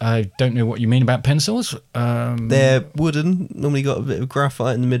 I don't know what you mean about pencils. They're wooden, normally got a bit of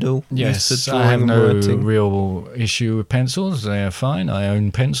graphite in the middle. Yes, I have no real issue with pencils. They are fine. I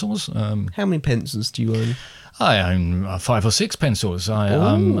own pencils. How many pencils do you own? I own 5 or 6 pencils.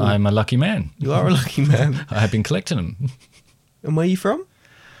 I'm a lucky man. You are a lucky man. I have been collecting them. And where are you from?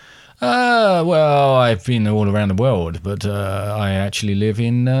 Well, I've been all around the world, but I actually live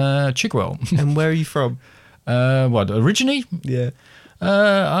in Chigwell. And where are you from? What, originally? Yeah.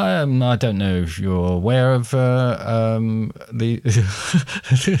 I don't know if you're aware of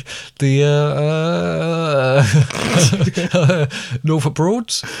Norfolk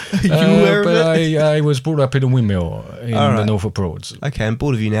Broads. Are you aware of it? I was brought up in a windmill in the Norfolk Broads. Okay, I'm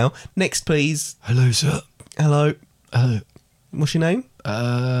bored of you now. Next, please. Hello, sir. Hello. Hello. What's your name?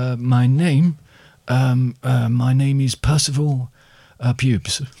 My name is Percival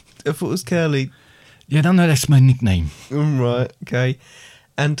Pubes. I thought it was Curly. Yeah, no, that's my nickname. Right, okay.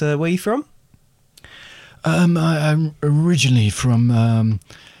 And where are you from? I'm originally from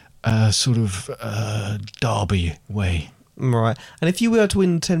sort of Derby way. Right. And if you were to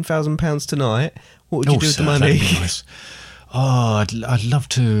win £10,000 tonight, what would you do with the money? That'd be nice. Oh, I'd love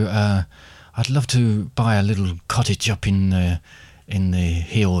to. I'd love to buy a little cottage up in the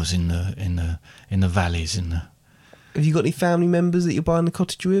hills, in the valleys, Have you got any family members that you're buying the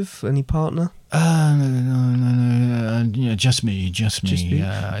cottage with? Any partner? No, just me. Just me?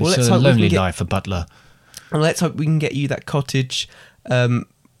 It's let's a hope we lonely can get- life for Butler. Well, let's hope we can get you that cottage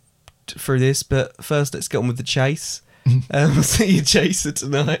through this. But first, let's get on with the chase. So your chaser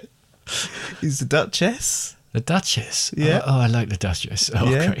tonight is the Duchess. The Duchess? Yeah. Oh, I like the Duchess. Oh,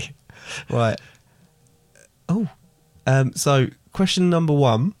 Yeah. great. Right. Oh. So, question number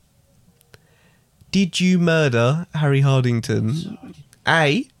 1. Did you murder Harry Hardington?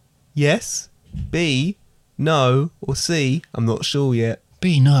 A, yes. B, no. Or C, I'm not sure yet.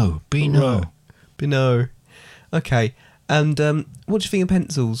 B, no. Right. B, no. Okay. And what do you think of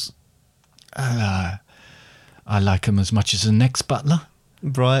pencils? I like them as much as the next Butler.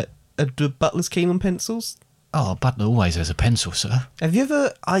 Right. Do butlers keen on pencils? Oh, Butler always has a pencil, sir. Have you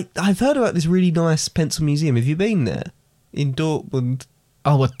ever... I've heard about this really nice pencil museum. Have you been there? In Dortmund?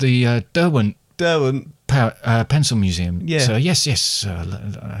 Oh, at the Derwent Pencil Museum. Yeah. So, yes.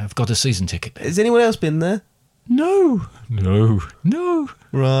 I've got a season ticket. Has anyone else been there? No.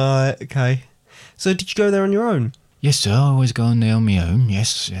 Right, okay. So did you go there on your own? Yes, sir. I always go on there on my own.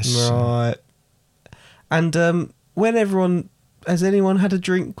 Yes. Right. And has anyone had a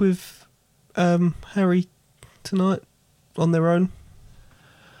drink with Harry tonight on their own?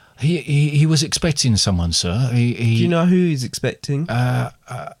 He was expecting someone, sir. Do you know who he's expecting? I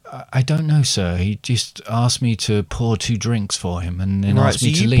don't know, sir. He just asked me to pour 2 drinks for him and then right, asked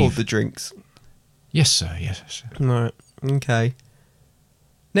me so to you leave. poured the drinks. Yes, sir. Yes. Right, okay.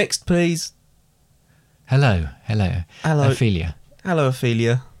 Next, please. Hello. Ophelia. Hello,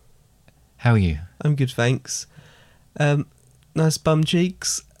 Ophelia. How are you? I'm good, thanks. Nice bum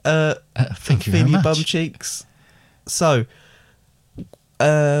cheeks. Thank you very Ophelia much. bum cheeks. So,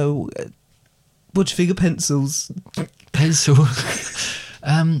 what do you think of pencils? Pencil.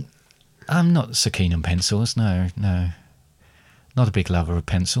 I'm not so keen on pencils. No. Not a big lover of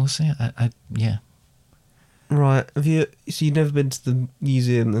pencils. Yeah. Right. So you've never been to the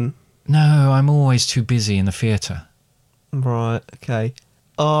museum then? No, I'm always too busy in the theatre. Right. Okay.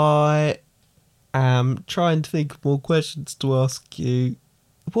 I am trying to think of more questions to ask you.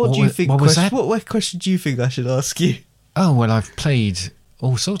 What do you think? What was that? What question do you think I should ask you? Oh, well, I've played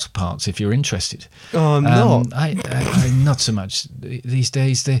all sorts of parts if you're interested. Oh, I'm not. I'm not so much these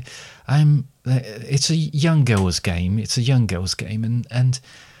days. It's a young girls' game. And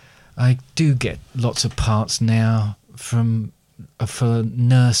I do get lots of parts now for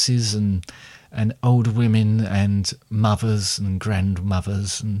nurses and older women and mothers and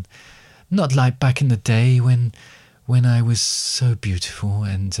grandmothers, and not like back in the day when I was so beautiful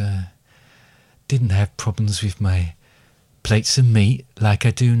and didn't have problems with my plates of meat like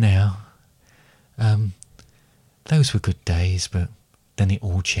I do now. Those were good days, but then it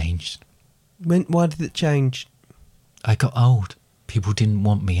all changed. Why did it change? I got old. People didn't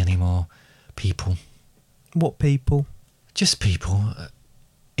want me anymore. People. What people? Just people.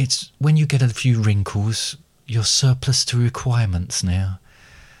 It's when you get a few wrinkles, you're surplus to requirements now.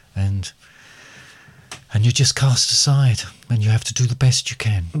 And you're just cast aside, and you have to do the best you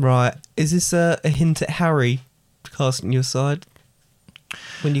can. Right. Is this a hint at Harry casting you aside?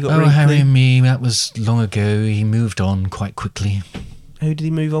 When you got wrinkly? Harry and me, that was long ago. He moved on quite quickly. Who did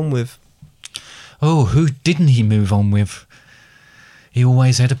he move on with? Oh, who didn't he move on with? He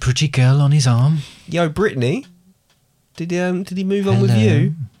always had a pretty girl on his arm. Yo, Brittany? Did he move on with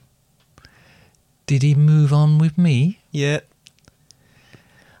you? Did he move on with me? Yeah.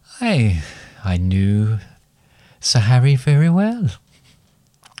 I knew Sir Harry very well.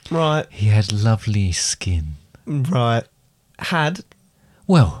 Right. He had lovely skin. Right. Had?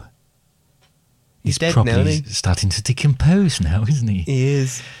 Well, he's dead probably now, isn't he? starting to decompose now, isn't he? He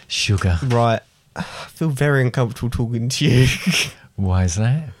is. Sugar. Right. I feel very uncomfortable talking to you. Why is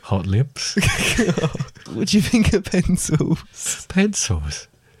that? Hot lips? What do you think of pencils? Pencils?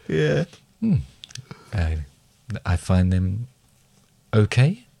 Yeah. I find them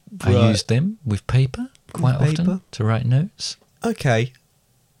okay. Right. I use them with paper quite With often paper? to write notes. Okay.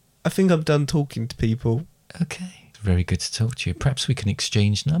 I think I'm done talking to people. Okay. It's very good to talk to you. Perhaps we can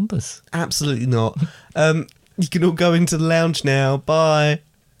exchange numbers. Absolutely not. You can all go into the lounge now. Bye.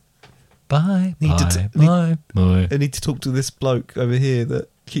 Bye. Need to Bye. t- need- Bye. Bye. I need to talk to this bloke over here that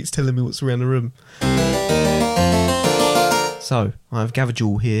keeps telling me what's around the room. So, I've gathered you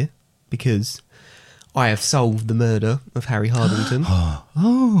all here because I have solved the murder of Harry Hardington. Oh.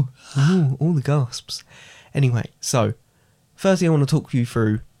 Ooh, all the gasps. Anyway, so, firstly I want to talk you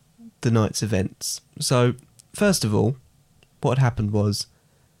through the night's events. So, first of all, what had happened was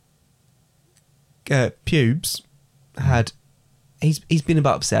Pubes had... He's been a bit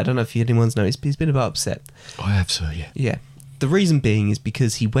upset. I don't know if anyone's noticed, but he's been a bit upset. I have, sir, yeah. Yeah. The reason being is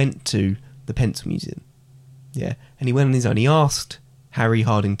because he went to the Pencil Museum. Yeah, and he went on his own. He asked Harry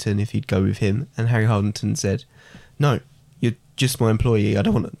Hardington if he'd go with him, and Harry Hardington said, "No, you're just my employee. I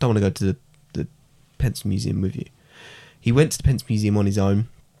don't want to go to the Pencil Museum with you." He went to the Pencil Museum on his own.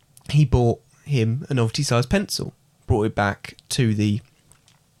 He bought him a novelty-sized pencil, brought it back to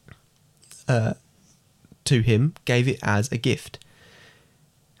him, gave it as a gift.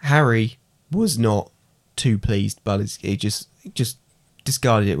 Harry was not too pleased, but he just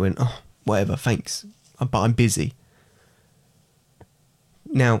discarded it. Went, "Oh, whatever, thanks, but I'm busy."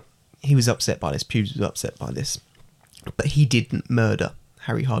 Now, he was upset by this. Pubes was upset by this, but he didn't murder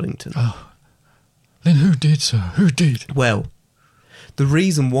Harry Hardington. Oh, then who did, sir? Who did? Well, the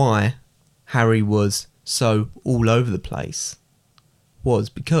reason why Harry was so all over the place was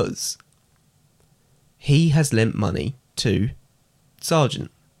because he has lent money to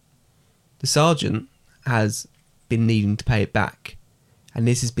Sergeant. The Sergeant has been needing to pay it back, and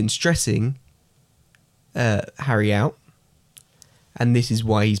this has been stressing Harry out, and this is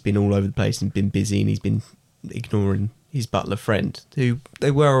why he's been all over the place and been busy, and he's been ignoring his butler friend, who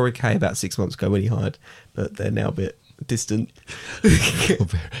they were okay about 6 months ago when he hired, but they're now a bit distant. Well,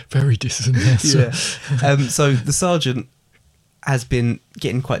 very distant, yes. Yeah. So the Sergeant has been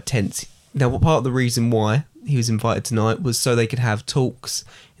getting quite tense. Now, what part of the reason why he was invited tonight was so they could have talks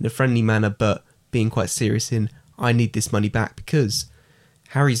in a friendly manner, but being quite serious in, I need this money back, because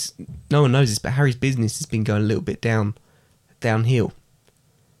no one knows this, but Harry's business has been going a little bit downhill.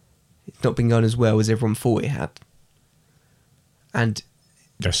 It's not been going as well as everyone thought it had. And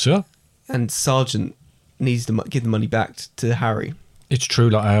Yes, sir. And Sergeant needs to give the money back to Harry. It's true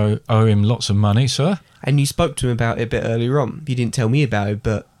that I owe him lots of money, sir. And you spoke to him about it a bit earlier on. You didn't tell me about it,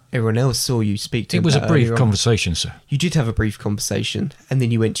 but everyone else saw you speak to him. It was a about brief earlier on. conversation, sir. You did have a brief conversation, and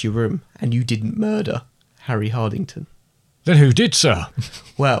then you went to your room, and you didn't murder Harry Hardington. Then who did, sir?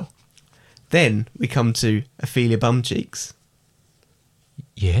 Well, then we come to Ophelia Bumcheeks.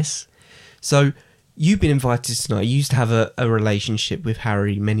 Yes. So, you've been invited tonight. You used to have a relationship with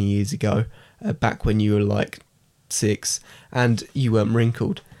Harry many years ago, back when you were like 6, and you weren't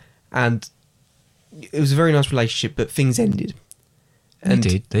wrinkled. And it was a very nice relationship, but things ended. And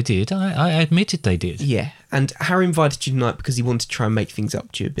They did. I admitted they did. yeah, and Harry invited you tonight because he wanted to try and make things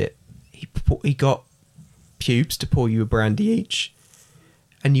up to you a bit. He got Pubes to pour you a brandy each,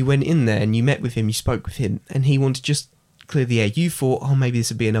 and you went in there and you met with him, you spoke with him, and he wanted to just clear the air. You thought, oh, maybe this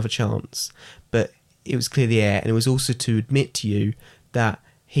would be another chance, but it was clear the air, and it was also to admit to you that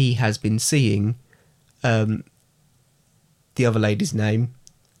he has been seeing the other lady's name.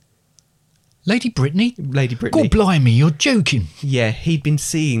 Lady Brittany? Lady Brittany. God blimey, you're joking. Yeah, he'd been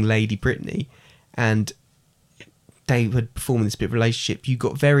seeing Lady Brittany, and they had performed this bit of relationship. You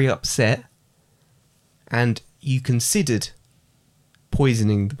got very upset, and you considered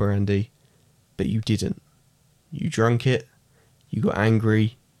poisoning the brandy, but you didn't. You drank it, you got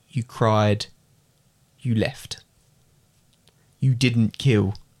angry, you cried, you left. You didn't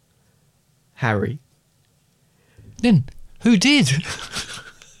kill Harry. Then who did?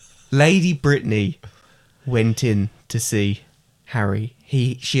 Lady Brittany went in to see Harry.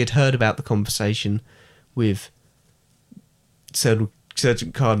 She had heard about the conversation with Sergeant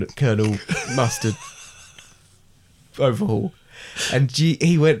Colonel Mustard Overhaul, and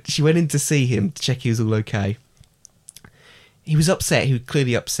she went in to see him to check he was all okay. He was upset. He was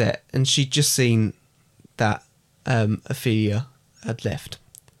clearly upset, and she'd just seen that Ophelia had left.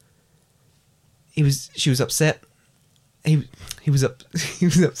 She was upset. He was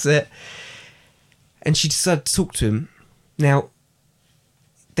upset, and she decided to talk to him. Now,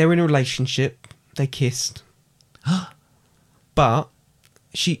 they're in a relationship. They kissed, but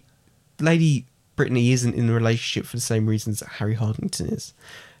Lady Brittany isn't in a relationship for the same reasons that Harry Hardington is.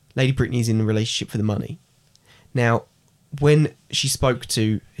 Lady Brittany is in a relationship for the money. Now, when she spoke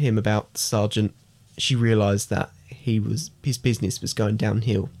to him about Sergeant, she realised that his business was going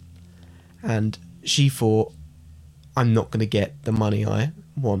downhill, and she thought, I'm not going to get the money I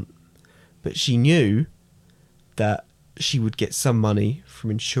want. But she knew that she would get some money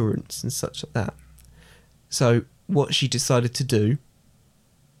from insurance and such like that. So what she decided to do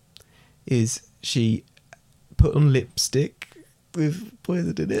is she put on lipstick with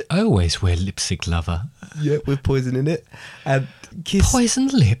poison in it. I always wear lipstick, lover. Yeah, with poison in it. And kissed... Poison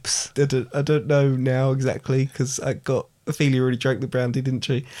lips? I don't know now exactly, because Ophelia already drank the brandy, didn't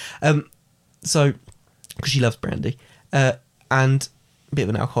she? So... because she loves brandy, and a bit of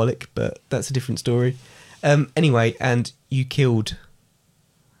an alcoholic, but that's a different story. Anyway, and you killed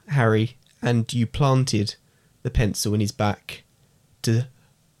Harry, and you planted the pencil in his back to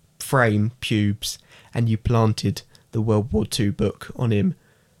frame Pubes, and you planted the World War II book on him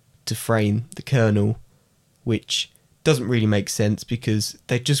to frame the Colonel, which doesn't really make sense because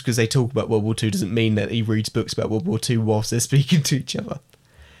just because they talk about World War II doesn't mean that he reads books about World War II whilst they're speaking to each other.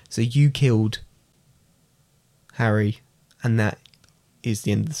 So you killed Harry, and that is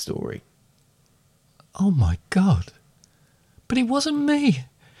the end of the story. Oh my God. But it wasn't me.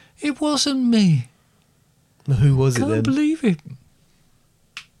 It wasn't me. Well, who was it then? Can't believe it.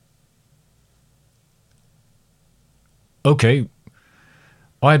 Okay,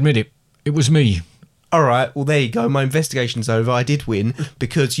 I admit it. It was me. All right, well, there you go. My investigation's over. I did win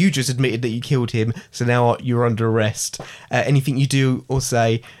because you just admitted that you killed him, so now you're under arrest. Anything you do or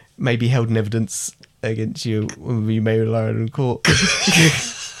say may be held in evidence against you, or you may rely on in court.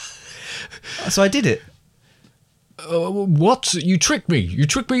 So I did it. What? You tricked me. You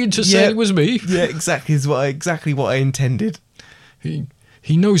tricked me into saying it was me. Yeah, exactly. Is exactly what I intended. He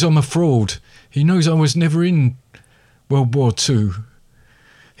knows I'm a fraud. He knows I was never in World War II.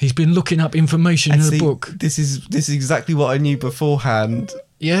 He's been looking up information in a book. This is exactly what I knew beforehand.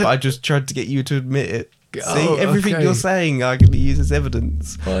 Yeah. But I just tried to get you to admit it. Oh, See, everything okay. you're saying I can use as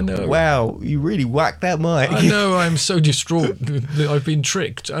evidence. I know. Wow, you really whacked that mic. I know, I'm so distraught that I've been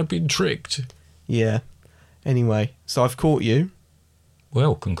tricked. I've been tricked. Yeah. Anyway, so I've caught you.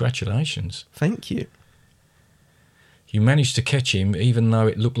 Well, congratulations. Thank you. You managed to catch him, even though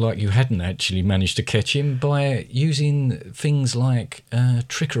it looked like you hadn't actually managed to catch him, by using things like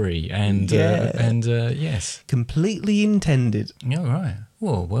trickery and yes. Completely intended. Yeah, right.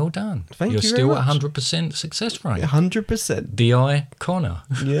 Well done. Thank You're you still very at much. 100% success rate. 100%. D.I. Connor.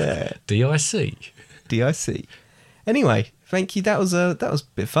 Yeah. D.I.C. DIC. Anyway, thank you. That was a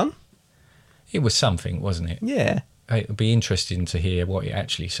bit fun. It was something, wasn't it? Yeah. It would be interesting to hear what it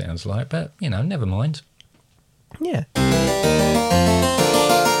actually sounds like, but, never mind. Yeah.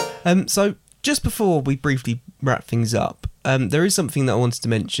 So just before we briefly wrap things up, there is something that I wanted to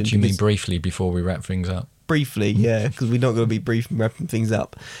mention. Do you mean briefly before we wrap things up? Briefly, yeah, because we're not going to be brief and wrapping things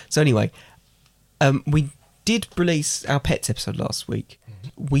up. So anyway, we did release our Pets episode last week.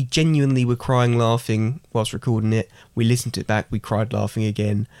 We genuinely were crying laughing whilst recording it. We listened to it back, we cried laughing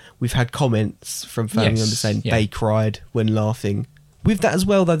again. We've had comments from family members saying they cried when laughing. With that as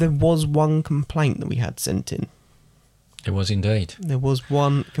well, though, there was one complaint that we had sent in. It was indeed. There was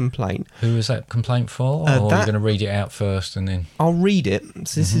one complaint. Who was that complaint for? Or are you going to read it out first and then... I'll read it.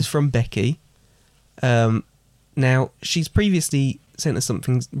 So this is from Becky. Now, she's previously sent us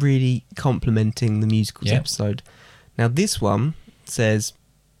something really complimenting the musicals episode. Now, this one says,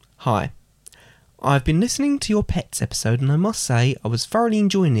 "Hi, I've been listening to your Pets episode and I must say I was thoroughly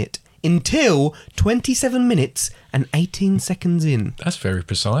enjoying it until 27 minutes and 18 seconds in." That's very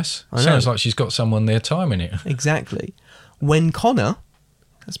precise. I know. Sounds like she's got someone there timing it. Exactly. When Connor,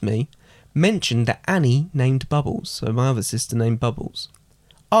 that's me, mentioned that Annie named Bubbles, so my other sister named Bubbles,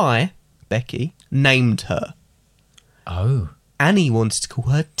 I, Becky, named her. Oh. Annie wanted to call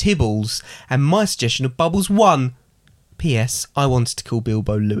her Tibbles, and my suggestion of Bubbles won. P.S. I wanted to call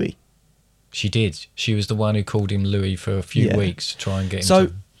Bilbo Louis. She did. She was the one who called him Louis for a few weeks to try and get him So,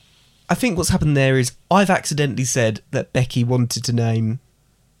 to... I think what's happened there is I've accidentally said that Becky wanted to name...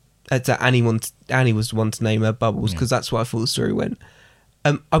 that Annie was the one to name her Bubbles, because that's what I thought the story went.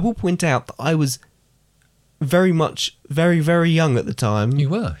 I will point out that I was very much, very, very young at the time. You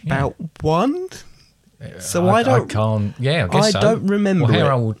were, yeah. About one? So I don't... I can't... Yeah, I guess so. I don't remember well, how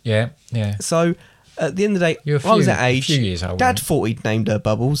it. old... Yeah. So, at the end of the day, You're I was that age. a few years old. Dad thought he'd named her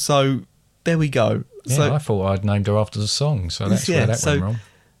Bubbles, so there we go. Yeah, So I thought I'd named her after the song, so that's where that went wrong.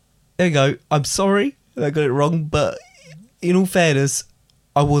 there you go. I'm sorry that I got it wrong, but in all fairness,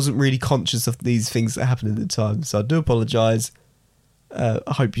 I wasn't really conscious of these things that happened at the time, so I do apologise. I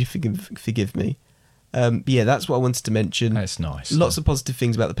hope you forgive me. But yeah, that's what I wanted to mention. That's nice. Lots of positive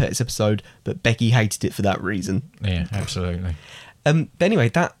things about the Pets episode, but Becky hated it for that reason. Yeah, absolutely. But anyway,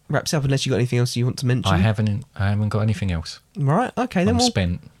 that wraps up. Unless you got anything else you want to mention, I haven't got anything else. Right? Okay, then I'm we'll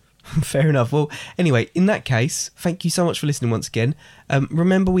spent. Fair enough. Well, anyway, in that case, thank you so much for listening once again.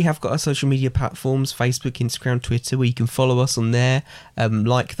 Remember, we have got our social media platforms, Facebook, Instagram, Twitter, where you can follow us on there,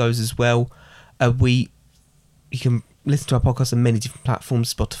 like those as well. You can listen to our podcast on many different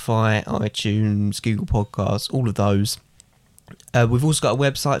platforms, Spotify, iTunes, Google Podcasts, all of those. We've also got a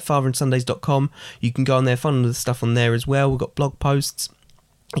website, fatherandsundays.com. You can go on there, find all the stuff on there as well. We've got blog posts.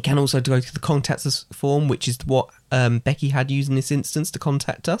 You can also go to the contact us form, which is what Becky had used in this instance to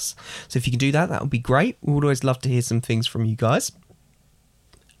contact us. So if you can do that, that would be great. We would always love to hear some things from you guys.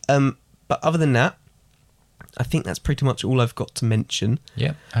 But other than that, I think that's pretty much all I've got to mention.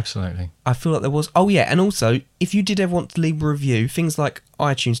 Yeah, absolutely. I feel like there was... Oh, yeah, and also, if you did ever want to leave a review, things like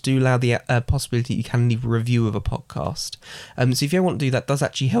iTunes do allow the possibility you can leave a review of a podcast. So if you ever want to do that, it does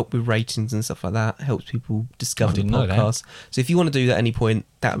actually help with ratings and stuff like that. It helps people discover the podcast. So if you want to do that at any point,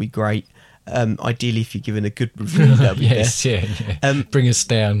 that would be great. Ideally, if you're given a good review, that would be yes, best. Yeah. Bring us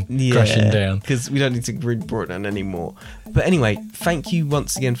down, crashing down. Because we don't need to bring Broaddown anymore. But anyway, thank you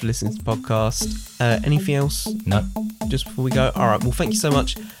once again for listening to the podcast. Anything else? No. Just before we go? All right, well, thank you so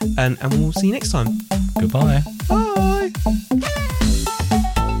much, and we'll see you next time. Goodbye. Bye.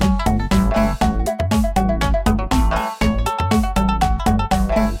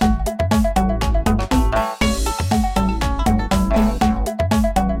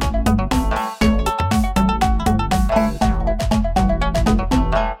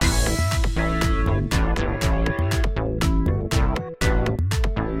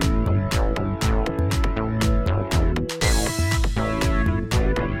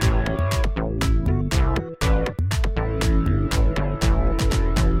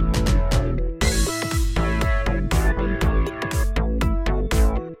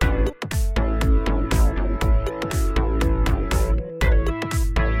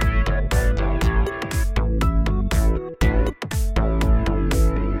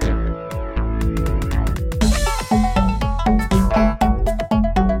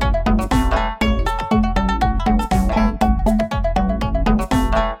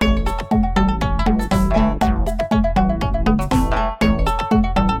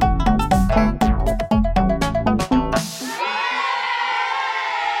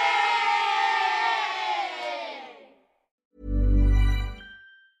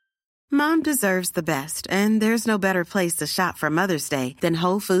 Mom deserves the best, and there's no better place to shop for Mother's Day than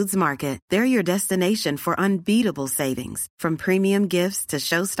Whole Foods Market. They're your destination for unbeatable savings, from premium gifts to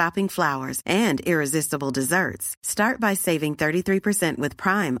show-stopping flowers and irresistible desserts. Start by saving 33% with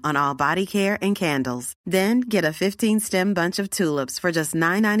Prime on all body care and candles. Then get a 15-stem bunch of tulips for just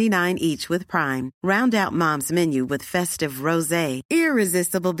 $9.99 each with Prime. Round out Mom's menu with festive rosé,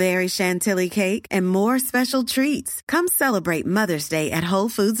 irresistible berry chantilly cake, and more special treats. Come celebrate Mother's Day at Whole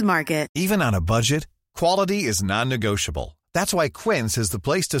Foods Market. Even on a budget, quality is non-negotiable. That's why Quince is the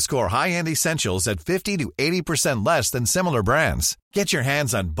place to score high-end essentials at 50 to 80% less than similar brands. Get your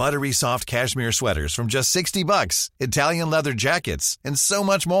hands on buttery soft cashmere sweaters from just $60, Italian leather jackets, and so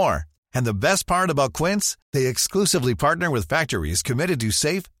much more. And the best part about Quince, they exclusively partner with factories committed to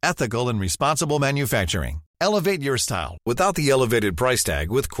safe, ethical, and responsible manufacturing. Elevate your style without the elevated price tag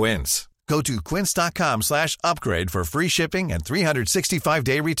with Quince. Go to quince.com/upgrade for free shipping and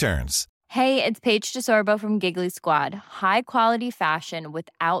 365-day returns. Hey, it's Paige DeSorbo from Giggly Squad. High quality fashion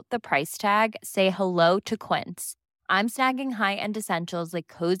without the price tag. Say hello to Quince. I'm snagging high-end essentials like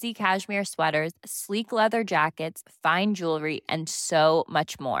cozy cashmere sweaters, sleek leather jackets, fine jewelry, and so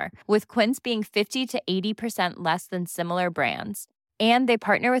much more. With Quince being 50 to 80% less than similar brands. And they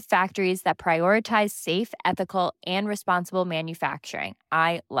partner with factories that prioritize safe, ethical, and responsible manufacturing.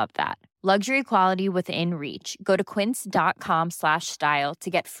 I love that. Luxury quality within reach. Go to quince.com/style to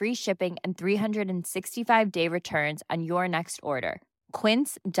get free shipping and 365-day returns on your next order.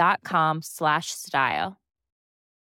 Quince.com/style.